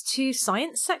bring us to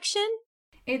science section?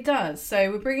 It does.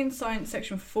 So we're bringing the science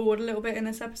section forward a little bit in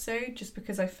this episode, just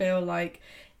because I feel like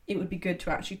it would be good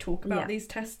to actually talk about these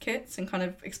test kits and kind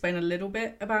of explain a little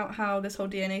bit about how this whole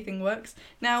DNA thing works.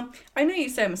 Now, I know you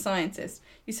say I'm a scientist.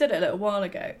 You said it a little while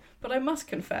ago, but I must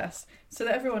confess, so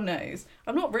that everyone knows,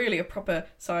 I'm not really a proper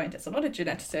scientist. I'm not a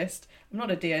geneticist. I'm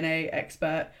not a DNA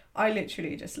expert. I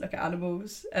literally just look at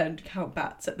animals and count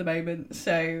bats at the moment.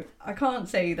 So I can't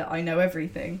say that I know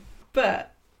everything,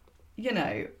 but, you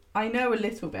know, I know a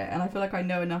little bit, and I feel like I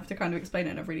know enough to kind of explain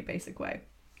it in a really basic way.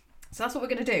 So that's what we're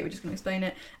going to do. We're just going to explain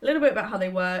it a little bit about how they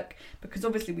work, because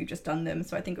obviously we've just done them.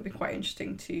 So I think it'll be quite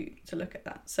interesting to look at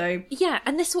that. So yeah,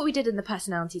 and this is what we did in the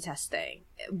personality testing.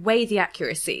 Weigh the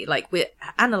accuracy. Like, we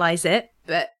analyze it,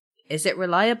 but is it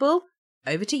reliable?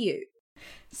 Over to you.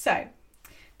 So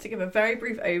to give a very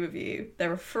brief overview,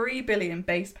 there are 3 billion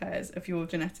base pairs of your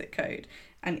genetic code,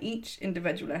 and each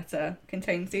individual letter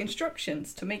contains the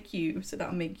instructions to make you, so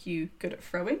that'll make you good at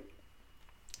throwing,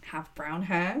 have brown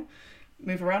hair,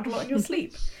 move around a lot in your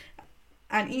sleep.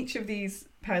 And each of these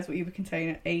pairs will either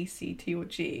contain A, C, T, or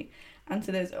G. And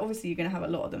so there's obviously, you're going to have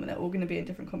a lot of them, and they're all going to be in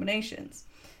different combinations.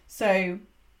 So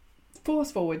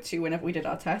fast forward to whenever we did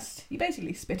our test, you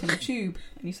basically spit in a tube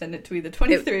and you send it to either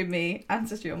 23andMe,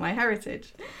 Ancestry, or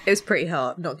MyHeritage. It was pretty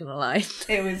hard, not gonna lie.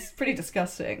 It was pretty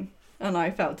disgusting, and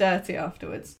I felt dirty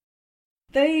afterwards.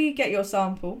 They get your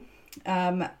sample.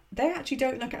 They actually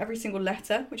don't look at every single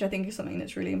letter, which I think is something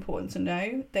that's really important to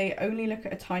know. They only look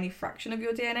at a tiny fraction of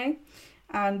your DNA,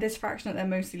 and this fraction that they're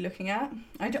mostly looking at,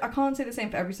 I can't say the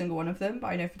same for every single one of them, but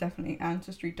I know for definitely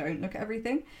Ancestry don't look at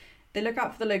everything. They look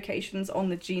out for the locations on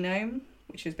the genome,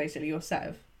 which is basically your set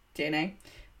of DNA,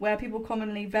 where people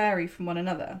commonly vary from one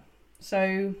another.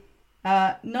 So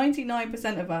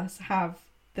 99% of us have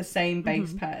the same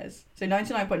base pairs. So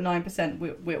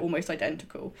 99.9% we're almost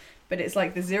identical, but it's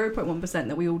like the 0.1%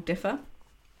 that we all differ.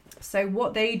 So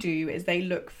what they do is they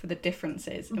look for the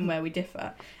differences in where we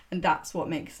differ, and that's what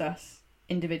makes us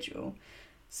individual.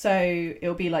 So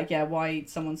it'll be like, yeah, why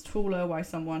someone's taller, why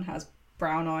someone has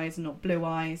brown eyes and not blue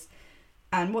eyes.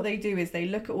 And what they do is they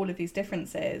look at all of these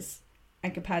differences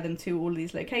and compare them to all of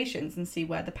these locations and see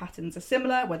where the patterns are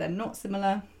similar, where they're not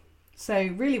similar. So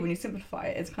really, when you simplify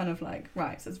it, it's kind of like,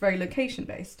 right, so it's very location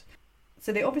based.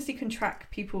 So they obviously can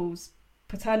track people's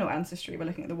paternal ancestry by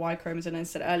looking at the Y chromosome, as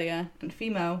I said earlier, and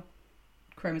female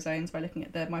chromosomes by looking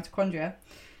at the mitochondria.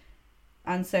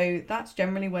 And so that's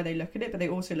generally where they look at it, but they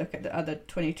also look at the other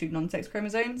 22 non-sex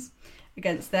chromosomes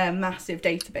against their massive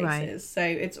databases. Right. So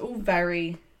it's all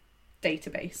very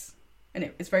database,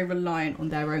 and it's very reliant on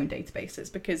their own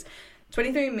databases, because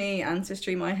 23andMe,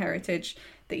 Ancestry, MyHeritage,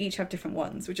 they each have different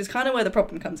ones, which is kind of where the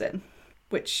problem comes in,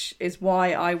 which is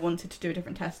why I wanted to do a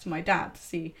different test to my dad to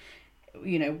see,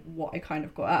 you know, what I kind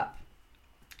of got up.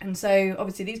 And so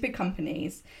obviously these big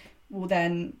companies will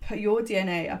then put your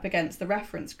DNA up against the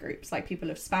reference groups, like people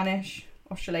of Spanish,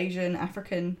 Australasian,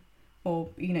 African, or,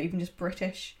 you know, even just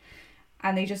British,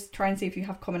 and they just try and see if you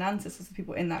have common ancestors with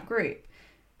people in that group.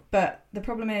 But the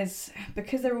problem is,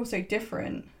 because they're all so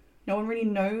different, no one really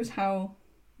knows how,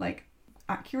 like,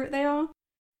 accurate they are.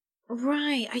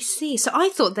 Right, I see. So I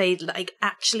thought they'd, like,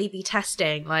 actually be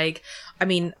testing, like, I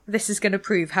mean, this is going to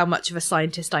prove how much of a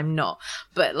scientist I'm not,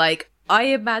 but, like, I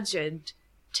imagined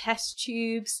test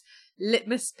tubes,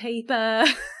 litmus paper,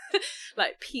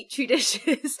 like, petri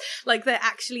dishes, like,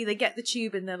 they get the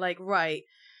tube and they're like, right,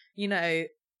 you know,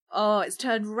 oh, it's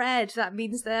turned red, that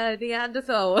means they're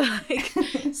Neanderthal, like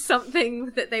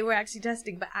something that they were actually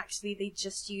testing, but actually they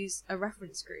just use a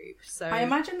reference group. So I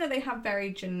imagine that they have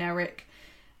very generic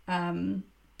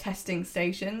testing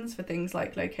stations for things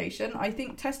like location. I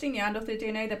think testing Neanderthal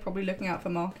DNA, they're probably looking out for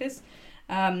markers.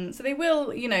 So they will,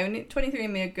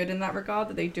 23andMe are good in that regard,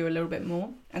 that they do a little bit more.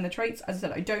 And the traits, as I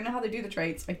said, I don't know how they do the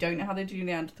traits. I don't know how they do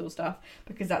Neanderthal stuff,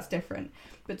 because that's different.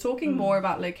 But talking more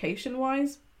about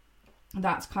location-wise,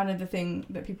 that's kind of the thing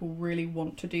that people really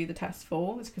want to do the test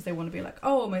for, is because they want to be like,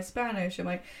 oh, am I Spanish? Am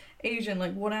I Asian?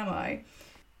 Like, what am I?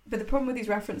 But the problem with these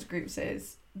reference groups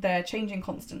is they're changing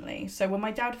constantly. So when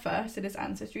my dad first did his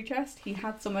ancestry test, he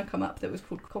had somewhere come up that was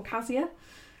called Caucasia.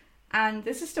 And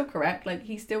this is still correct. Like,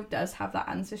 he still does have that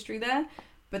ancestry there.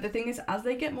 But the thing is, as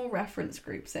they get more reference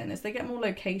groups in, as they get more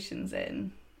locations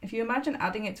in, if you imagine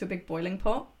adding it to a big boiling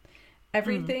pot,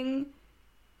 everything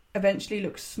eventually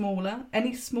looks smaller.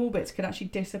 Any small bits could actually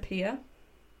disappear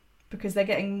because they're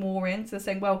getting more in. So they're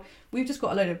saying, well, we've just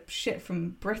got a load of shit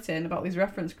from Britain about these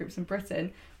reference groups in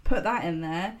Britain. Put that in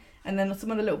there, and then some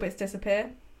of the little bits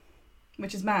disappear,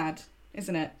 which is mad,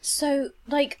 isn't it? So,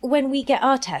 like, when we get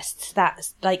our tests, that,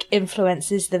 like,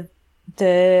 influences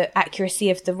the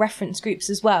accuracy of the reference groups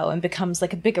as well and becomes,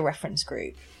 like, a bigger reference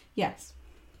group? Yes.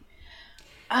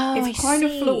 Oh, it's kind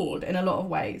of flawed in a lot of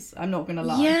ways, I'm not going to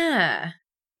lie. Yeah.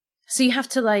 So you have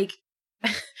to, like...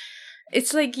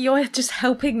 it's like you're just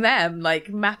helping them, like,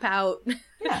 map out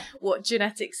what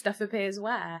genetic stuff appears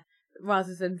where,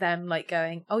 rather than them, like,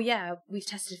 going, oh, yeah, we've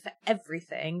tested for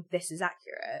everything, this is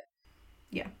accurate.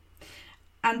 Yeah.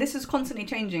 And this is constantly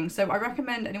changing. So I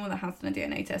recommend anyone that has done a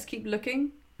DNA test, keep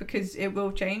looking, because it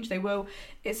will change. They will.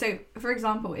 So, for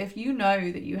example, if you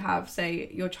know that you have, say,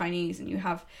 you're Chinese and you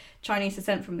have Chinese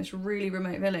descent from this really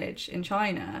remote village in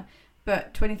China,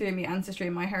 but 23andMe Ancestry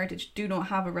and MyHeritage do not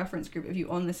have a reference group of you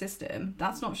on the system,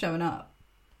 that's not showing up.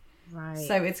 Right.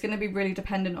 So it's going to be really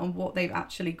dependent on what they've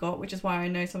actually got, which is why I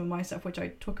know some of my stuff, which I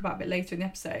talk about a bit later in the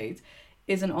episode,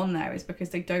 isn't on there, is because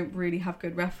they don't really have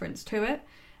good reference to it.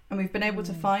 And we've been able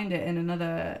to find it in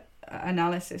another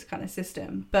analysis kind of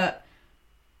system. But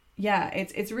yeah,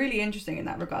 it's really interesting in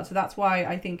that regard. So that's why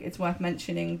I think it's worth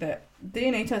mentioning that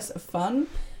DNA tests are fun,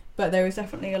 but there is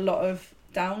definitely a lot of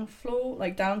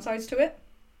downsides to it.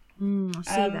 I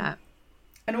see that.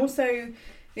 And also,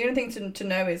 the only thing to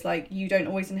know is, like, you don't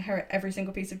always inherit every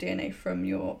single piece of DNA from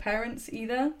your parents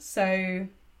either. So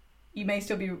you may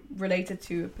still be related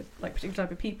to a particular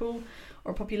type of people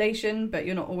or population, but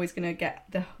you're not always going to get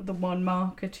the one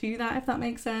marker to that, if that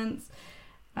makes sense.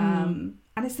 And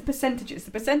it's the percentages.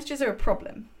 The percentages are a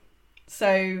problem.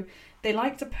 So they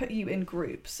like to put you in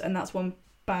groups, and that's one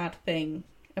bad thing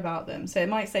about them. So it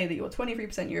might say that you're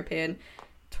 23% European,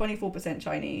 24%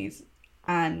 Chinese,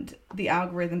 and the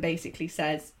algorithm basically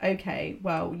says, okay,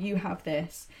 well, you have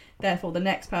this, therefore the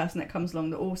next person that comes along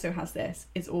that also has this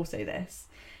is also this.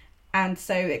 And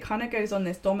so it kind of goes on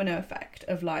this domino effect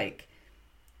of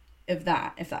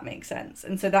that, if that makes sense.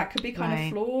 And so that could be kind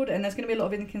of flawed, and there's going to be a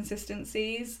lot of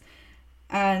inconsistencies.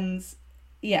 And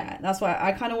yeah, that's why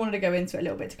I kind of wanted to go into it a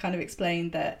little bit, to kind of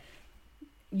explain that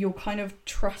you're kind of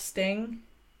trusting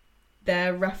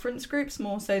their reference groups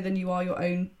more so than you are your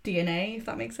own DNA, if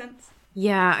that makes sense.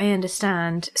 Yeah, I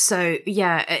understand. So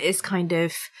yeah, it's kind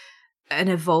of an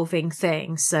evolving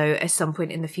thing. So at some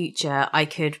point in the future,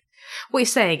 what you're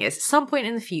saying is, at some point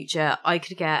in the future, I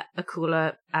could get a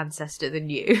cooler ancestor than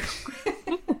you.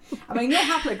 I mean, your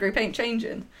haplogroup ain't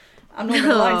changing. I'm not going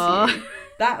to lie to you.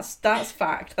 That's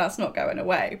fact. That's not going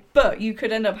away. But you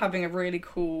could end up having a really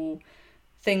cool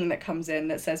thing that comes in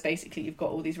that says basically you've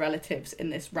got all these relatives in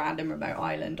this random remote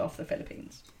island off the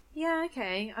Philippines. Yeah,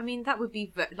 okay. I mean, that would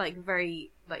be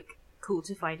very cool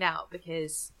to find out,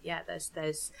 because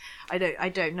there's I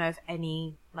don't know of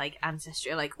any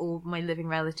ancestry, all my living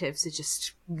relatives are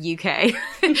just UK.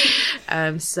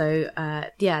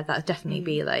 That'd definitely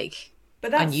be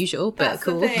but that's unusual, but that's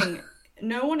cool. The thing.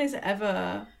 No one is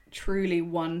ever truly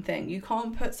one thing. You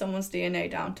can't put someone's DNA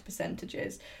down to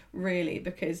percentages, really,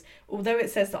 because although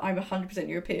it says that I'm 100%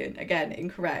 European, again,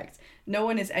 incorrect, no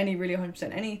one is really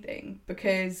 100% anything,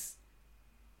 because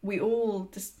we all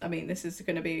just, I mean, this is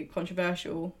going to be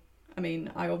controversial. I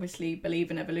mean, I obviously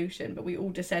believe in evolution, but we all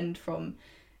descend from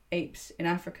apes in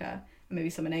Africa, and maybe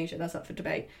some in Asia, that's up for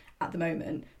debate at the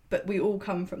moment, but we all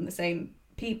come from the same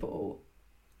people,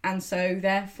 and so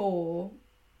therefore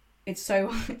it's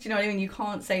so, do you know what I mean? You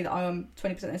can't say that I'm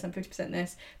 20% this, I'm 50%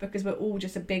 this, because we're all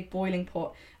just a big boiling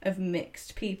pot of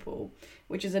mixed people,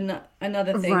 which is another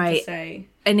thing to say.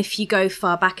 And if you go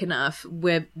far back enough,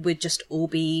 we'd just all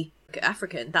be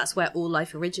African. That's where all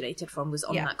life originated from, was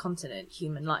on that continent,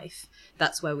 human life.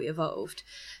 That's where we evolved.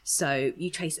 So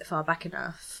you trace it far back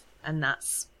enough, and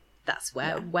that's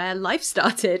where life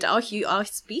started, our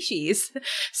species.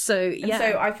 So yeah.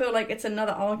 And so I feel like it's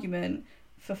another argument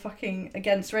for fucking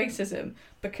against racism,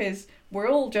 because we're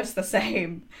all just the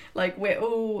same. Like, we're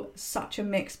all such a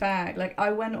mixed bag. Like,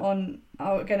 I'm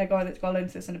gonna go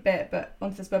into this in a bit, but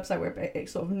onto this website where it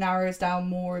sort of narrows down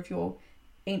more of your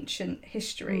ancient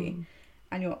history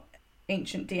and your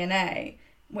ancient DNA.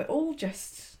 We're all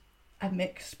just a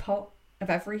mixed pot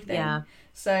of everything. Yeah.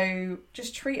 So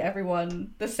just treat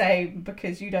everyone the same,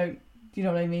 because you know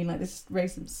what I mean? Like, this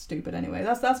racism's stupid anyway.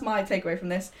 That's my takeaway from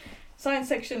this. Science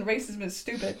section, racism is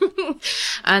stupid.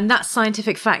 And that's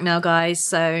scientific fact now, guys.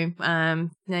 So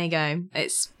there you go.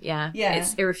 It's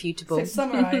irrefutable. So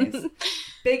summarise,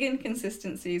 big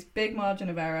inconsistencies, big margin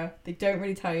of error. They don't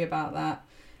really tell you about that.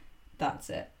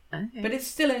 That's it. Okay. But it's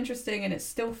still interesting and it's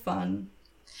still fun.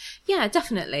 Yeah,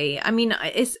 definitely. I mean,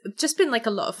 it's just been like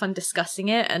a lot of fun discussing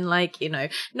it, and like, you know,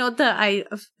 not that I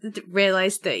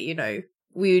realized that, you know,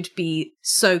 we would be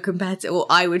so competitive, or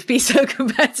I would be so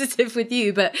competitive with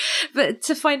you, but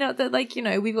to find out that, like, you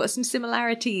know, we've got some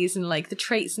similarities and like the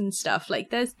traits and stuff, like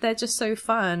they're just so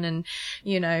fun. And,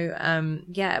 you know,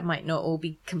 it might not all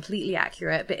be completely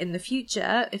accurate, but in the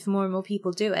future, if more and more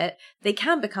people do it, they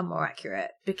can become more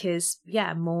accurate, because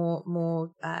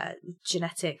more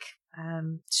genetic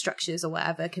structures or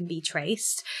whatever can be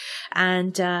traced,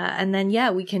 and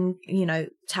then we can, you know,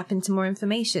 tap into more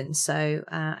information. So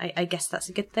I guess that's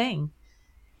a good thing.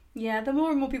 Yeah, the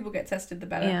more and more people get tested, the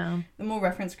better. Yeah. The more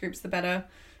reference groups, the better.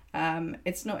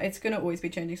 It's going to always be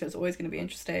changing, so it's always going to be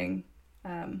interesting.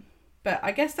 But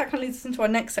I guess that kind of leads us into our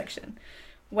next section,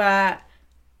 where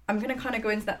I'm going to kind of go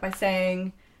into that by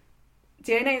saying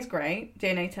DNA is great,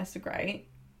 DNA tests are great,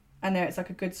 and there it's like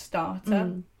a good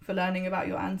starter for learning about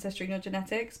your ancestry and your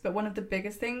genetics. But one of the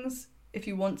biggest things, if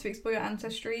you want to explore your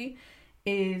ancestry,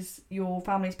 is your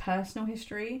family's personal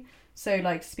history. So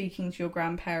like speaking to your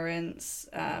grandparents,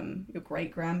 your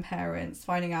great grandparents,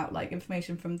 finding out like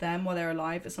information from them while they're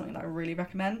alive is something that I really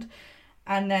recommend.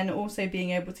 And then also being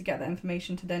able to get that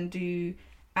information to then do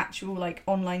actual like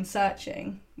online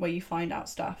searching, where you find out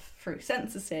stuff through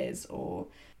censuses, or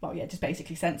just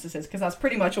basically censuses, because that's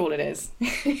pretty much all it is.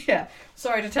 Yeah,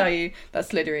 sorry to tell you,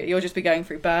 that's literally, you'll just be going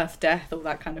through birth, death, all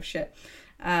that kind of shit.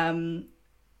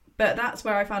 But that's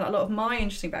where I found out a lot of my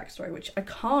interesting backstory, which I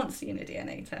can't see in a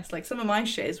DNA test. Like, some of my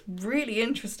shit is really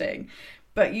interesting,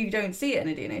 but you don't see it in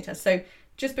a DNA test. So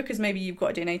just because maybe you've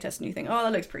got a DNA test and you think, oh,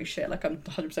 that looks pretty shit, like I'm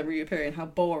 100% European, how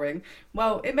boring.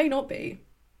 Well, it may not be.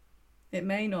 It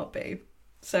may not be.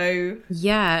 So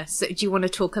do you want to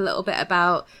talk a little bit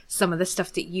about some of the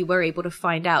stuff that you were able to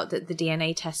find out that the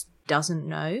DNA test doesn't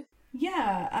know?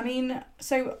 Yeah, I mean,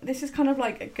 so this is kind of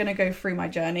like going to go through my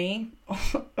journey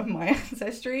of my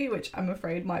ancestry, which I'm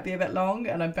afraid might be a bit long,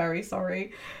 and I'm very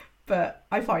sorry, but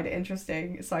I find it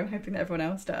interesting, so I'm hoping that everyone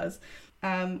else does.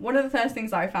 One of the first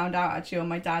things I found out actually on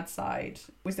my dad's side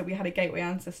was that we had a gateway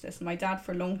ancestors, and my dad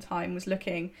for a long time was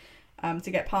looking to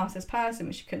get past this person,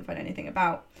 which he couldn't find anything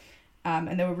about.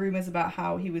 And there were rumours about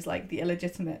how he was like the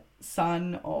illegitimate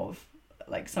son of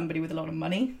like somebody with a lot of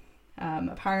money.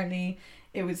 Apparently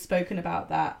it was spoken about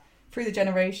that through the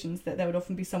generations, that there would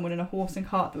often be someone in a horse and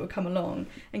cart that would come along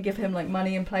and give him like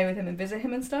money and play with him and visit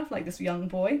him and stuff, like this young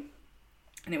boy.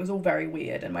 And it was all very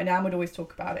weird. And my nan would always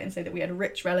talk about it and say that we had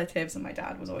rich relatives, and my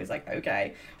dad was always like,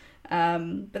 okay.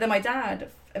 But then my dad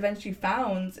eventually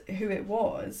found who it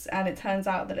was, and it turns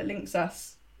out that it links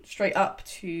us straight up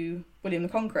to William the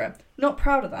Conqueror. Not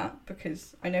proud of that,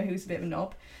 because I know he was a bit of a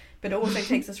knob, but it also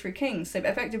takes us through kings. So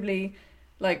effectively,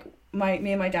 like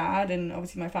me and my dad and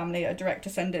obviously my family are direct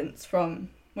descendants from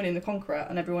William the Conqueror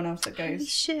and everyone else that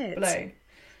goes below,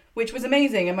 which was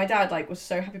amazing. And my dad like was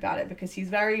so happy about it, because he's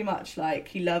very much like,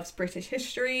 he loves British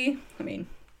history, I mean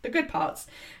the good parts,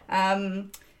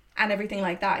 and everything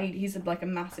like that. He's like a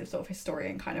massive sort of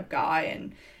historian kind of guy,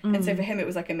 and so for him it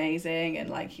was like amazing. And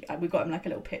like we got him like a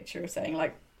little picture of saying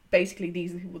like, basically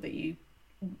these are the people that you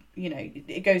know,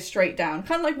 it goes straight down,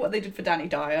 kind of like what they did for Danny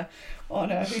Dyer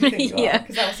on Who Do You Think You Are,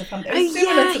 because that was a fun.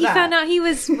 He found out he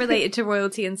was related to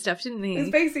royalty and stuff, didn't he? It's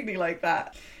basically like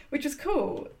that, which is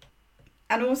cool.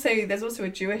 And also there's also a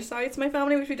Jewish side to my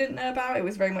family which we didn't know about. It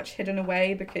was very much hidden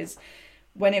away, because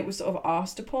when it was sort of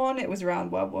asked upon, it was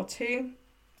around World War II.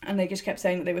 And they just kept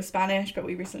saying that they were Spanish, but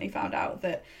we recently found out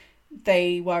that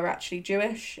they were actually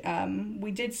Jewish.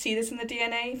 We did see this in the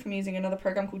DNA from using another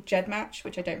program called GEDmatch,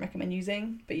 which I don't recommend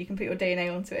using, but you can put your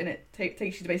DNA onto it and it takes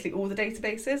you to basically all the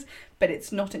databases, but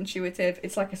it's not intuitive.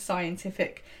 It's like a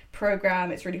scientific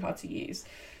program. It's really hard to use.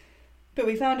 But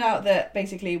we found out that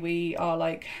basically we are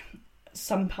like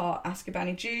some part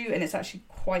Ashkebani Jew, and it's actually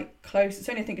quite close. It's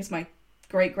only, I think it's my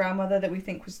great-grandmother that we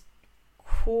think was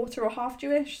quarter or half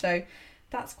Jewish, so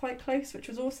that's quite close, which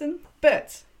was awesome.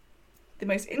 But the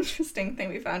most interesting thing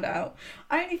we found out,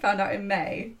 I only found out in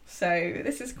May, so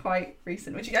this is quite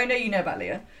recent, which I know you know about,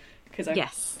 Leah, because I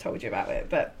told you about it.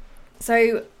 But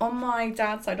so on my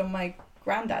dad's side, on my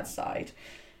granddad's side,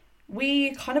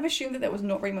 we kind of assumed that there was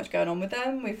not really much going on with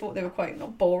them. We thought they were quite,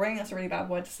 not boring, that's a really bad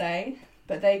word to say,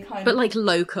 but they kind of... But like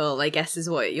local, I guess is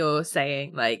what you're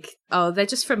saying. Like, oh, they're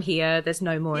just from here, there's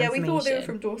no more information. Yeah, we thought they were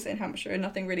from Dorset in Hampshire, and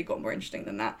nothing really got more interesting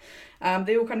than that.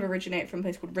 They all kind of originate from a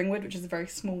place called Ringwood, which is a very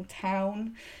small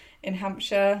town in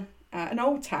Hampshire. An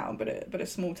old town, but a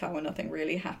small town where nothing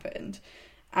really happened.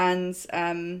 And,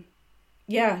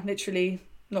 yeah, literally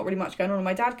not really much going on. And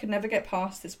my dad could never get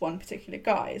past this one particular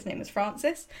guy. His name was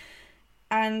Francis.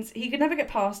 And he could never get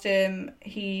past him.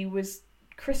 He was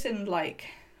christened,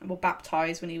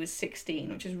 baptised when he was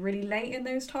 16, which is really late in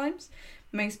those times.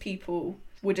 Most people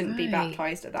wouldn't be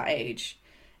baptised at that age.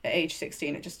 At age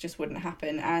 16, it just wouldn't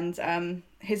happen. And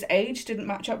his age didn't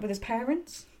match up with his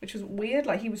parents, which was weird.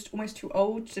 Like, he was almost too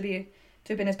old to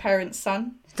have been his parents'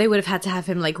 son. They would have had to have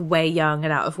him like way young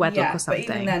and out of wedlock or something.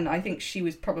 But even then, I think she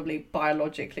was probably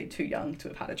biologically too young to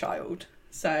have had a child.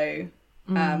 So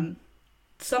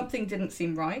something didn't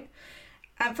seem right.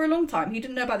 And for a long time, he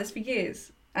didn't know about this for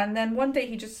years. And then one day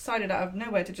he just decided out of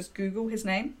nowhere to just Google his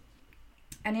name.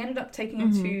 And he ended up taking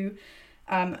him to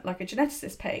a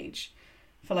geneticist page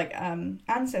for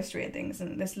ancestry and things.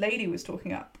 And this lady was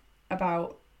talking up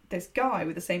about this guy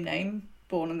with the same name,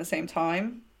 born in the same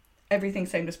time, everything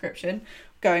same description,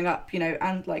 going up,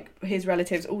 and like his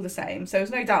relatives all the same. So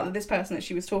there's no doubt that this person that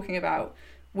she was talking about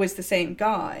was the same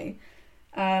guy,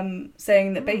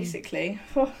 saying that basically,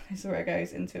 this is where it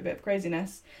goes into a bit of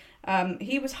craziness.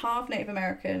 He was half Native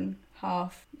American,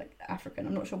 half African.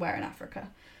 I'm not sure where in Africa.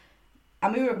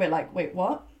 And we were a bit like, wait,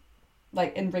 what?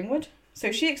 Like in Ringwood?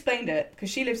 So she explained it because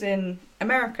she lives in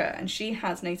America and she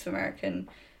has Native American,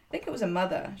 I think it was a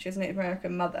mother. She has a Native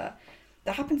American mother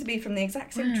that happened to be from the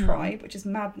exact same tribe, which is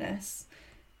madness,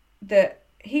 that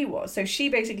he was. So she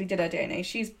basically did her DNA.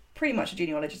 She's pretty much a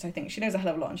genealogist, I think. She knows a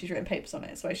hell of a lot and she's written papers on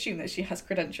it. So I assume that she has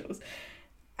credentials.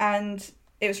 And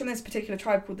it was from this particular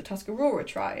tribe called the Tuscarora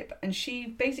tribe. And she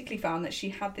basically found that she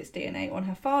had this DNA on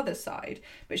her father's side.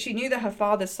 But she knew that her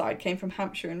father's side came from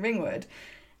Hampshire and Ringwood.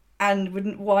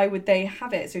 And why would they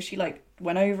have it? So she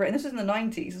went over it. And this was in the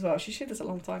 90s as well. She did this a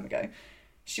long time ago.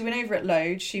 She went over it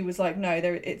loads. She was like, no,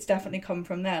 it's definitely come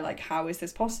from there. Like, how is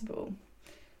this possible?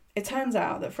 It turns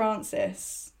out that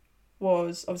Francis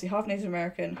was obviously half Native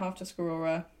American, half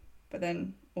Tuscarora, but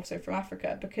then also from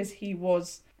Africa, because he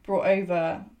was brought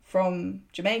over from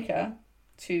Jamaica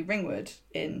to Ringwood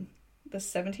in the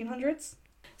 1700s.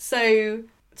 So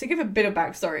to give a bit of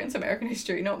backstory into American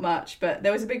history, not much, but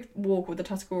there was a big war called the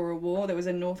Tuscarora War that was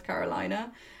in North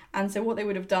Carolina. And so what they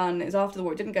would have done is after the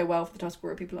war, it didn't go well for the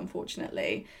Tuscarora people,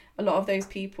 unfortunately. A lot of those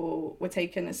people were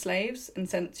taken as slaves and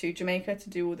sent to Jamaica to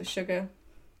do all the sugar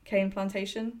cane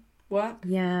plantation work.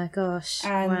 Yeah, gosh.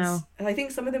 And wow. I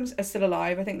think some of them are still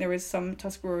alive. I think there is some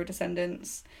Tuscarora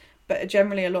descendants, but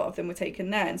generally a lot of them were taken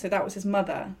there. And so that was his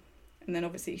mother. And then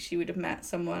obviously she would have met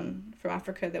someone from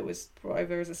Africa that was brought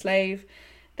over as a slave.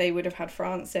 They would have had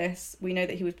Francis. We know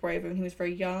that he was brought over when he was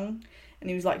very young. And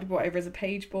he was likely brought over as a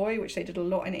page boy, which they did a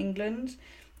lot in England.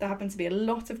 There happened to be a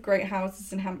lot of great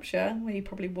houses in Hampshire where he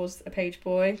probably was a page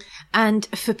boy. And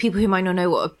for people who might not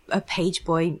know what a page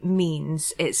boy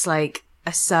means, it's like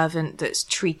a servant that's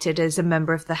treated as a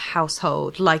member of the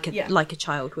household, like a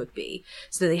child would be.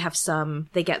 So they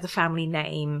get the family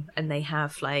name, and they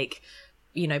have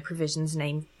provisions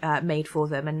made for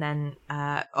them, and then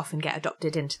often get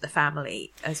adopted into the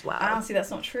family as well. See,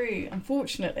 that's not true,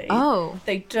 unfortunately. Oh.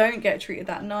 They don't get treated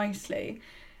that nicely.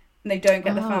 And they don't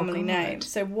get the family name.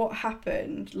 So what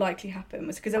likely happened,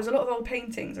 was because there was a lot of old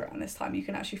paintings around this time. You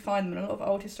can actually find them in a lot of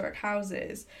old historic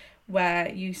houses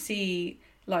where you see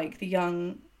the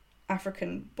young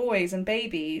African boys and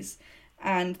babies,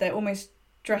 and they're almost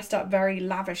dressed up very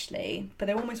lavishly, but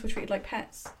they almost were treated like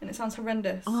pets, and it sounds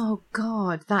horrendous. Oh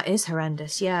God, that is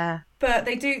horrendous. Yeah. But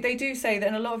they do say that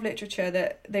in a lot of literature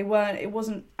that it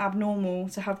wasn't abnormal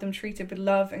to have them treated with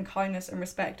love and kindness and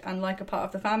respect and like a part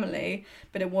of the family,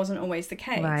 but it wasn't always the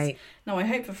case. Right. Now I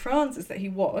hope for Francis that he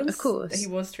was, of course, that he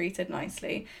was treated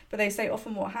nicely. But they say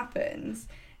often what happens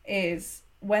is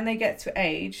when they get to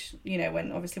age,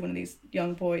 when obviously one of these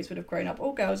young boys would have grown up,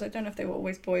 or girls, I don't know if they were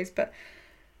always boys, but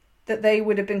that they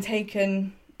would have been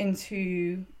taken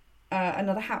into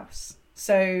another house.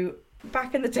 So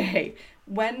back in the day,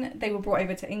 when they were brought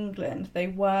over to England, they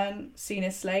weren't seen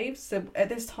as slaves. So at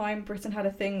this time, Britain had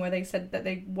a thing where they said that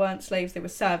they weren't slaves, they were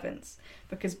servants,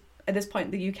 because at this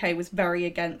point the UK was very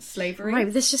against slavery. Right,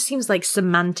 but this just seems like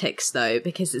semantics though,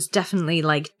 because it's definitely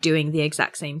doing the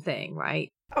exact same thing, right?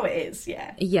 Oh, it is,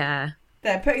 yeah. Yeah.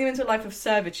 They're putting them into a life of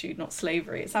servitude, not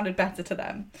slavery. It sounded better to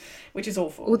them, which is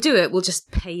awful. We'll do it. We'll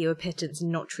just pay you a pittance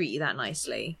and not treat you that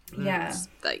nicely. Yeah. It's,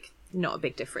 like, not a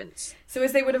big difference. So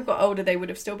as they would have got older, they would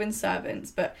have still been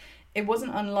servants, but it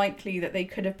wasn't unlikely that they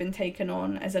could have been taken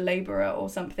on as a labourer or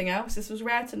something else. This was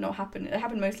rare to not happen. It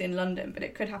happened mostly in London, but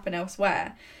it could happen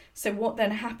elsewhere. So what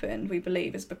then happened, we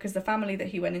believe, is because the family that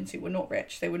he went into were not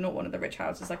rich. They were not one of the rich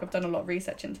houses. Like, I've done a lot of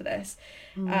research into this.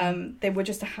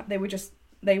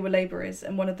 They were labourers,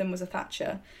 and one of them was a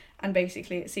Thatcher. And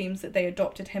basically it seems that they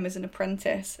adopted him as an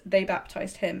apprentice. They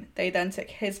baptised him. They then took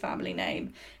his family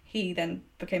name. He then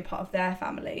became part of their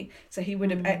family. So he would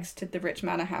have exited the rich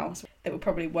manor house that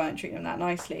probably weren't treating him that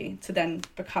nicely to then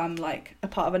become like a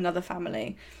part of another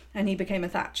family. And he became a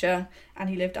Thatcher and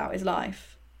he lived out his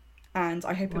life. And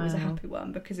I hope it was a happy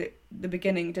one, because the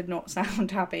beginning did not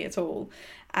sound happy at all.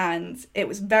 And it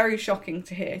was very shocking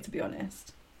to hear, to be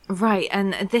honest. Right.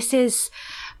 And this is,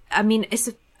 I mean,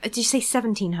 did you say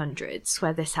 1700s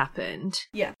where this happened?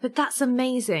 Yeah. But that's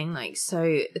amazing. Like,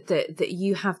 so that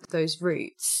you have those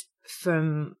roots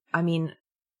from, I mean,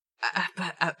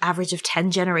 a average of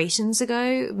 10 generations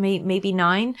ago, maybe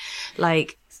 9.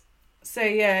 Like, so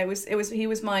yeah, he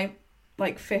was my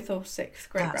like 5th or 6th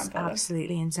great grandfather. That's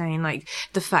absolutely insane. Like,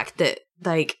 the fact that,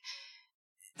 like,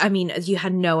 I mean, you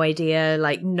had no idea,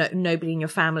 like, nobody in your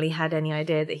family had any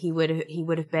idea that he would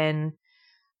have been,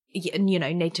 you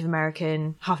know, Native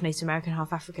American, half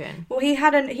African. Well, he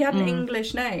had an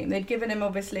English name. They'd given him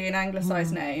obviously an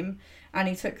anglicised name, and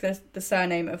he took the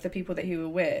surname of the people that he was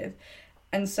with.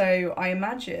 And so I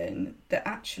imagine that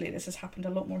actually this has happened a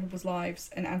lot more in people's lives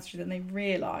and ancestry than they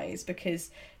realise,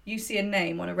 because you see a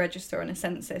name on a register on a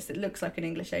census that looks like an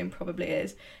English name, probably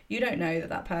is. You don't know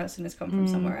that person has come from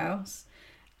somewhere else.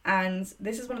 And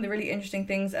this is one of the really interesting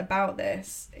things about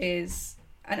this is,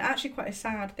 and actually quite a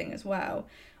sad thing as well,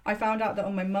 I found out that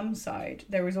on my mum's side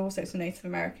there was also some Native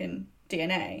American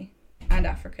DNA and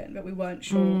African, but we weren't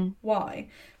sure why.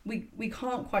 We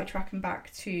can't quite track him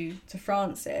back to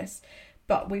Francis,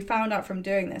 but we found out from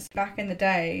doing this back in the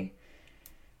day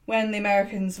when the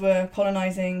Americans were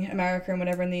colonising America and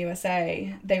whatever in the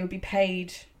USA, they would be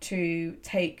paid to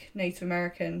take Native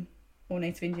American or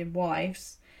Native Indian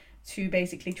wives to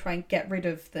basically try and get rid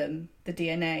of the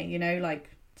DNA, you know,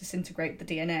 like disintegrate the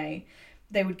DNA.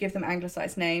 They would give them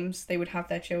anglicised names, they would have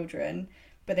their children,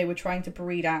 but they were trying to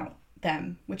breed out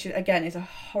them, which again is a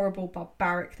horrible,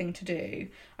 barbaric thing to do.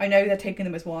 I know they're taking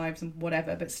them as wives and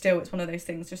whatever, but still it's one of those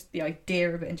things, just the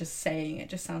idea of it and just saying it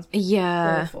just sounds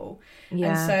awful.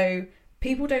 And so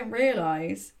people don't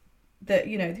realise that,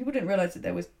 you know, people didn't realise that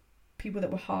there was people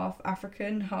that were half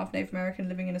African, half Native American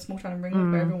living in a small town in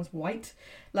Ringwood where everyone was white.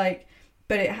 Like,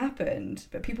 but it happened,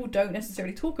 but people don't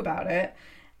necessarily talk about it.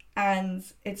 And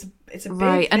it's a big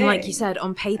right, and thing. like you said,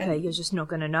 on paper you're just not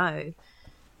going to know.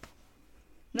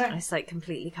 No, it's like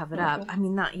completely covered up. I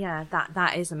mean,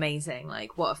 that is amazing.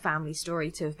 Like, what a family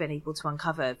story to have been able to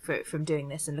uncover from doing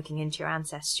this and looking into your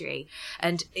ancestry.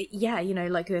 And yeah, you know,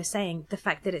 like we were saying, the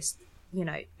fact that it's, you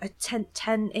know, a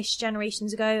 10-ish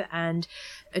generations ago and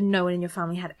no one in your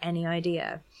family had any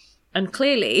idea. And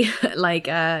clearly, like,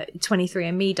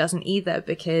 23andMe doesn't either,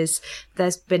 because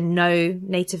there's been no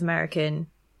Native American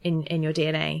in your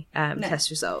DNA test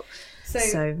result.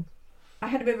 So I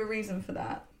had a bit of a reason for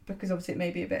that, because obviously it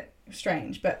may be a bit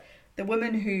strange, but the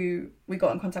woman who we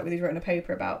got in contact with, who's written a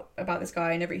paper about this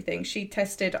guy and everything, she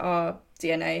tested our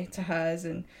DNA to hers,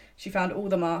 and she found all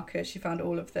the markers, she found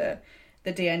all of the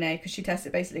DNA, because she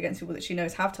tested basically against people that she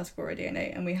knows have Tuscarora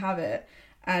DNA, and we have it.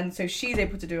 And so she's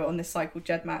able to do it on this site called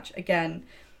GEDmatch. Again,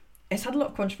 it's had a lot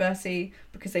of controversy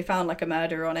because they found like a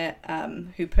murderer on it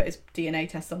who put his DNA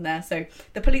test on there. So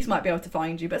the police might be able to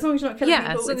find you, but as long as you're not killing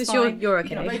people, as long it's as fine. you're okay.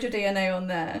 You can upload your DNA on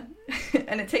there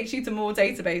and it takes you to more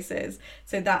databases.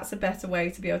 So that's a better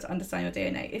way to be able to understand your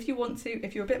DNA. If you want to,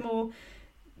 if you're a bit more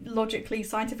logically,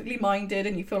 scientifically minded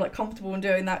and you feel like comfortable in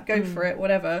doing that, go for it,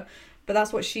 whatever. But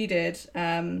that's what she did.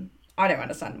 I don't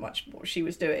understand much what she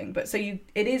was doing, but so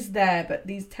it is there, but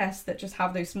these tests that just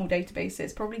have those small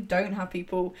databases probably don't have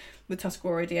people with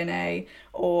Tuscarora DNA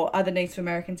or other Native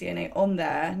American DNA on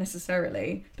there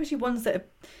necessarily, especially ones that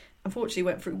unfortunately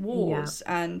went through wars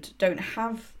and don't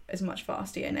have as much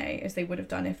fast DNA as they would have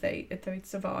done if they'd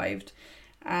survived.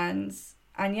 And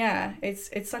yeah,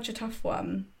 it's such a tough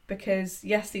one, because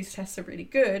yes, these tests are really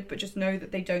good, but just know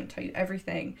that they don't tell you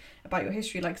everything about your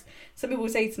history. Like, some people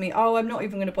say to me, oh, I'm not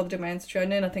even going to bother doing my ancestry, I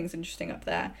know nothing's interesting up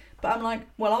there. But I'm like,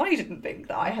 well, I didn't think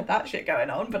that I had that shit going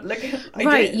on, but look,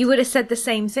 I did. You would have said the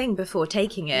same thing before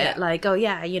taking it. Like, oh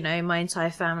yeah, you know, my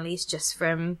entire family's just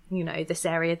from, you know, this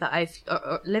area that I've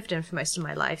lived in for most of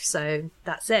my life, so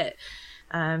that's it.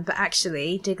 But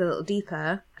actually, dig a little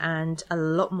deeper and a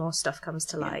lot more stuff comes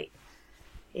to light.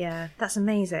 Yeah, that's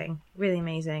amazing. Really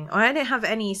amazing. I don't have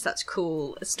any such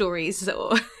cool stories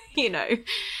or,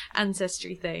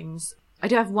 ancestry things. I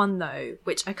do have one though,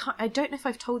 which I don't know if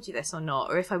I've told you this or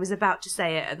not, or if I was about to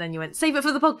say it and then you went, save it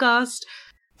for the podcast.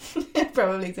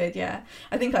 Probably did, yeah.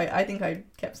 I think I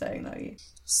kept saying that.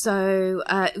 So,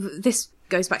 this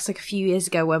goes back to like a few years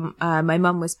ago when my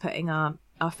mum was putting our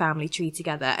family tree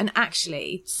together. And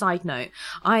actually, side note,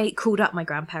 I called up my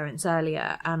grandparents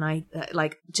earlier and I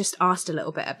just asked a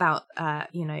little bit about,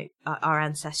 our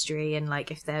ancestry and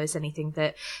like if there was anything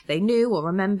that they knew or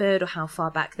remembered or how far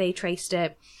back they traced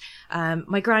it.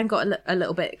 My gran got a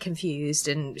little bit confused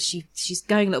and she's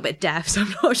going a little bit deaf, so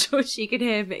I'm not sure she could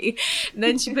hear me. And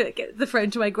then she put the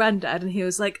phone to my granddad and he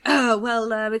was like, oh,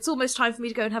 well, it's almost time for me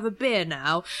to go and have a beer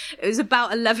now. It was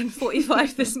about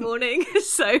 11:45 this morning.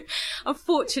 So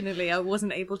unfortunately, I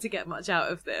wasn't able to get much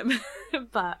out of them.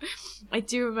 But I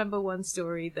do remember one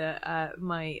story that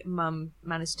my mum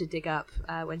managed to dig up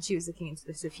when she was looking into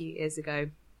this a few years ago.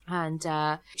 And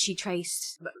she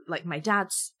traced like my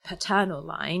dad's paternal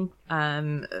line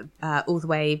all the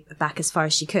way back as far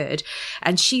as she could.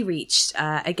 And she reached,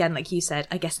 again, like you said,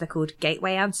 I guess they're called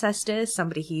gateway ancestors,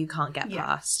 somebody who you can't get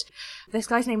past. This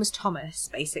guy's name was Thomas,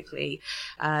 basically.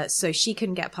 So she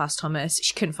couldn't get past Thomas.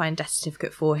 She couldn't find a death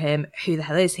certificate for him. Who the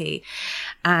hell is he?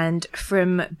 And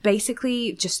from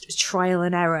basically just trial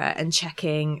and error and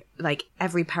checking like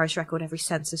every parish record, every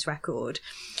census record,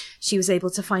 she was able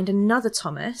to find another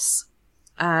Thomas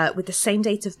with the same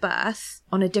date of birth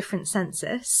on a different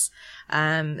census.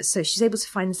 So she's able to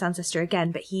find this ancestor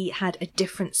again, but he had a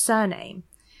different surname.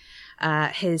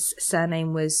 His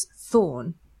surname was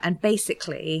Thorne. And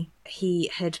basically,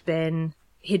 he'd been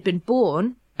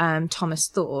born Thomas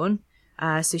Thorne.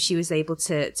 So she was able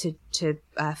to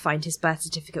find his birth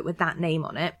certificate with that name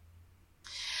on it.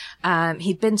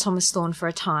 He'd been Thomas Thorne for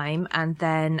a time and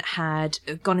then had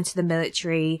gone into the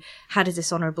military, had a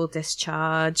dishonourable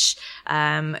discharge,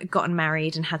 gotten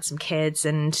married and had some kids,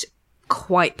 and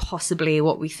quite possibly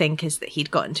what we think is that he'd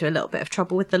got into a little bit of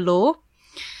trouble with the law.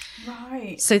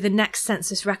 Right. So the next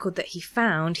census record that he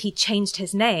found, he changed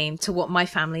his name to what my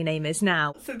family name is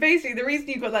now. So basically the reason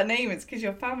you got that name is because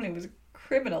your family was a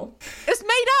criminal. It's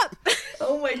made up!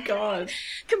 Oh my god.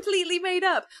 Completely made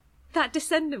up. That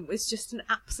descendant was just an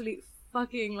absolute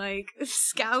fucking, like,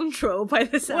 scoundrel by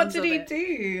the sounds of it. What did he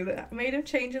do that made him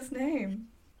change his name?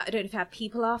 I don't know if he had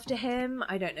people after him.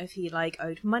 I don't know if he, like,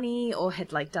 owed money or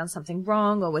had, like, done something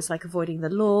wrong or was, like, avoiding the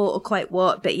law or quite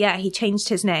what. But, yeah, he changed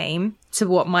his name to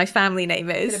what my family name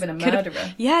is. Could have been a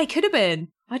murderer. Yeah, he could have been.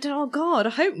 I don't know. Oh, God, I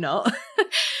hope not.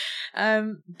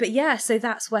 But yeah, so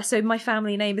that's where, so my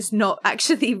family name is not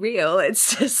actually real.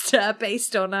 It's just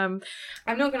based on, I'm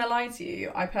not going to lie to you.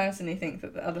 I personally think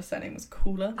that the other surname was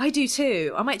cooler. I do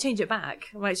too. I might change it back.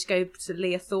 I might just go to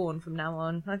Leah Thorne from now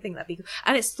on. I think that'd be cool.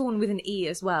 And it's Thorne with an E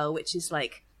as well, which is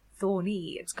like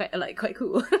Thorny. It's quite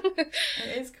cool. It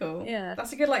is cool. Yeah.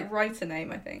 That's a good, like, writer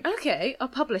name, I think. Okay, I'll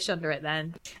publish under it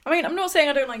then. I mean, I'm not saying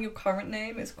I don't like your current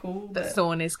name. It's cool, but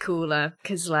Thorne is cooler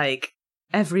because, like,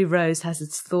 every rose has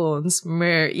its thorns.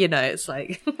 You know, it's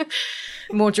like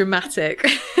more dramatic.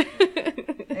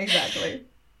 Exactly.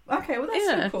 Okay, well that's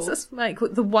so cool. So that's like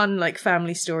the one like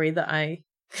family story that I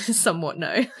somewhat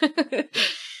know.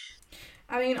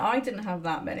 I mean, I didn't have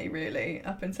that many really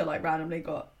up until I randomly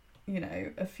got,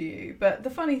 a few. But the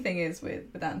funny thing is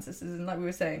with ancestors, and like we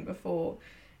were saying before,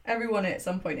 everyone at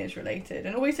some point is related. And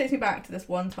it always takes me back to this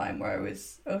one time where I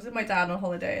was with my dad on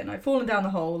holiday and I'd fallen down the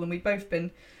hole, and we'd both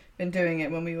been doing it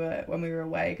when we were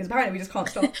away, because apparently we just can't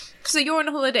stop. So you're on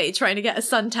a holiday trying to get a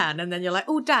suntan, and then you're like,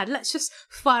 oh dad, let's just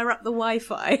fire up the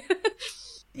Wi-Fi.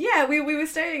 Yeah, we were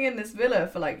staying in this villa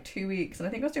for like 2 weeks, and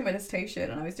I think I was doing my dissertation,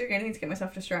 and I was doing anything to get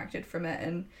myself distracted from it,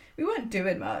 and we weren't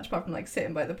doing much apart from like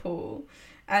sitting by the pool.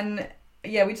 And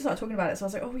yeah, we just started talking about it, so I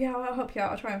was like, oh yeah, I'll help you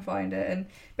out, I'll try and find it. And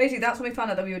basically that's when we found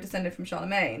out that we were descended from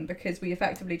Charlemagne, because we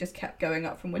effectively just kept going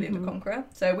up from William the Conqueror.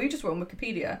 So we just were on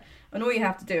Wikipedia, and all you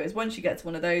have to do is, once you get to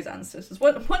one of those ancestors,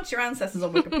 once your ancestors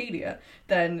on Wikipedia,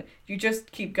 then you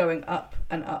just keep going up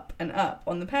and up and up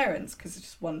on the parents, because it's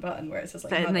just one button where it says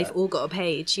like and they've all got a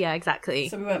page. Yeah, exactly.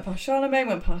 So we went past Charlemagne,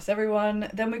 went past everyone,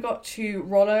 then we got to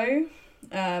Rollo,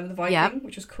 the Viking,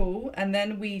 which was cool, and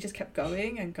then we just kept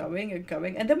going and going and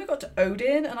going, and then we got to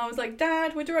Odin, and I was like,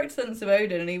 Dad, we're direct descendants of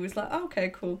Odin, and he was like, oh, okay,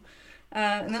 cool.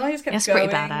 And then I just kept going,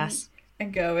 pretty badass.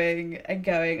 And going and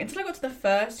going until I got to the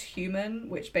first human,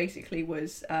 which basically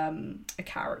was a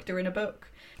character in a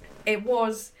book. It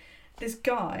was this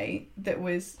guy that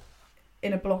was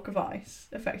in a block of ice,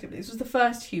 effectively. This was the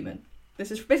first human.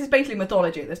 This is basically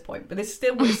mythology at this point, but this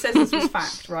still it says this was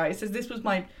fact, right? It says this was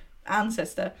my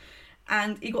ancestor,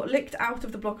 and he got licked out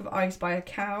of the block of ice by a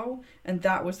cow, and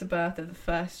that was the birth of the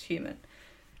first human.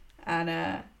 And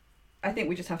I think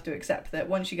we just have to accept that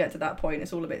once you get to that point,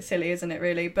 it's all a bit silly, isn't it,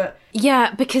 really? But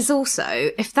yeah, because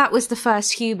also, if that was the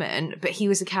first human, but he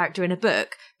was a character in a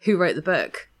book, who wrote the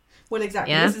book? Well,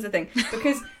 exactly. Yeah? This is the thing.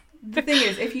 Because the thing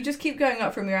is, if you just keep going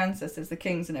up from your ancestors, the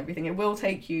kings and everything, it will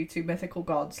take you to mythical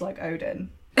gods like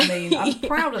Odin. I mean, I'm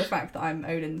proud of the fact that I'm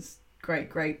Odin's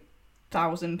great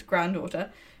 1,000th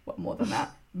granddaughter. Well, more than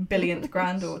that, billionth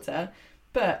granddaughter.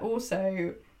 But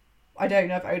also, I don't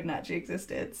know if Odin actually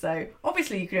existed. So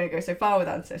obviously you can only go so far with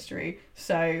ancestry.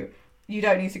 So you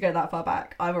don't need to go that far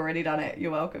back. I've already done it.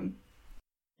 You're welcome.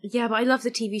 Yeah, but I love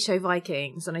the TV show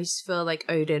Vikings, and I just feel like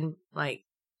Odin, like,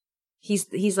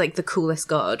 he's like the coolest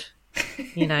god,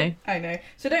 you know? I know.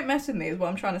 So don't mess with me is what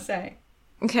I'm trying to say.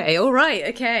 Okay, all right,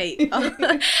 okay.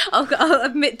 I'll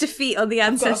admit defeat on the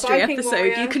ancestry episode.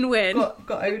 Warrior, you can win.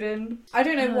 Got Odin. I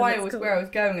don't know why where I was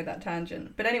going with that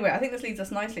tangent. But anyway, I think this leads us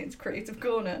nicely into Creative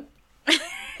Corner.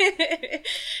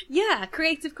 Yeah,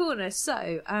 Creative Corner.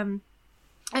 So,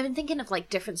 I've been thinking of like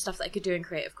different stuff that I could do in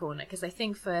Creative Corner, because I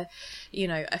think for, you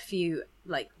know, a few,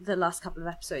 like the last couple of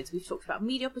episodes, we've talked about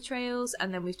media portrayals,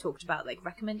 and then we've talked about like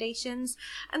recommendations,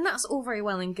 and that's all very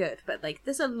well and good, but like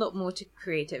there's a lot more to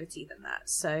creativity than that.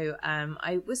 So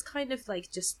I was kind of like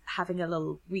just having a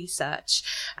little research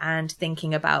and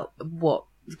thinking about what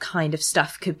kind of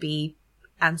stuff could be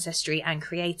ancestry and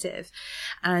creative,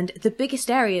 and the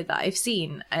biggest area that I've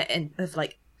seen of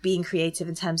like being creative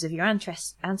in terms of your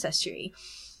ancestry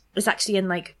is actually in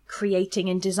like creating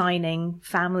and designing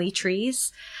family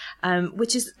trees,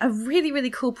 which is a really, really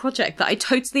cool project that I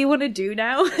totally want to do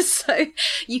now. So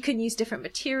you can use different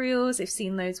materials. I've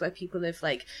seen those where people have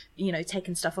like, you know,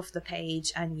 taken stuff off the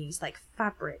page and used like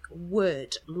fabric,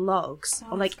 wood, logs,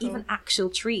 or like even actual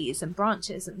trees and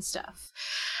branches and stuff.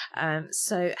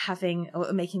 So having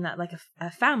or making that like a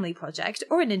family project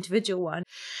or an individual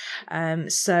one.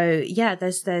 So yeah,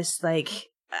 there's like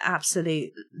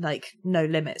absolute like no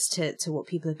limits to what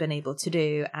people have been able to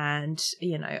do, and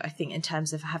you know, I think in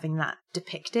terms of having that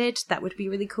depicted, that would be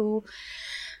really cool.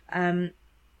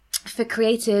 For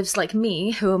creatives like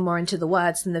me who are more into the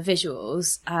words than the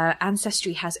visuals,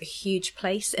 ancestry has a huge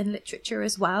place in literature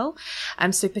as well,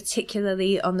 so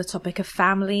particularly on the topic of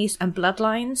families and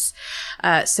bloodlines.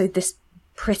 So this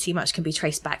pretty much can be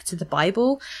traced back to the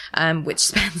Bible, which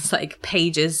spends like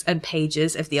pages and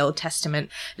pages of the Old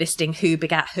Testament listing who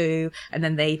begat who, and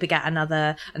then they begat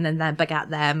another, and then they begat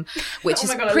them, which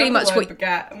is pretty much what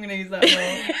begat. I'm going to use that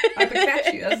word. I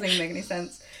begat you. That doesn't even make any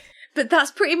sense. But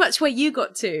that's pretty much where you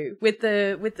got to with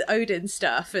the Odin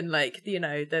stuff and like, you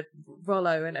know, the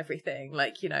Rollo and everything.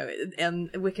 Like, you know, on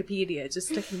Wikipedia,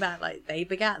 just looking back, like they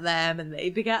begat them and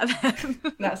they begat them.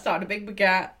 That started a big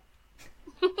begat.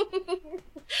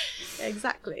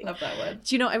 Exactly. Love that word.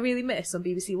 Do you know what I really miss on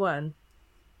BBC One?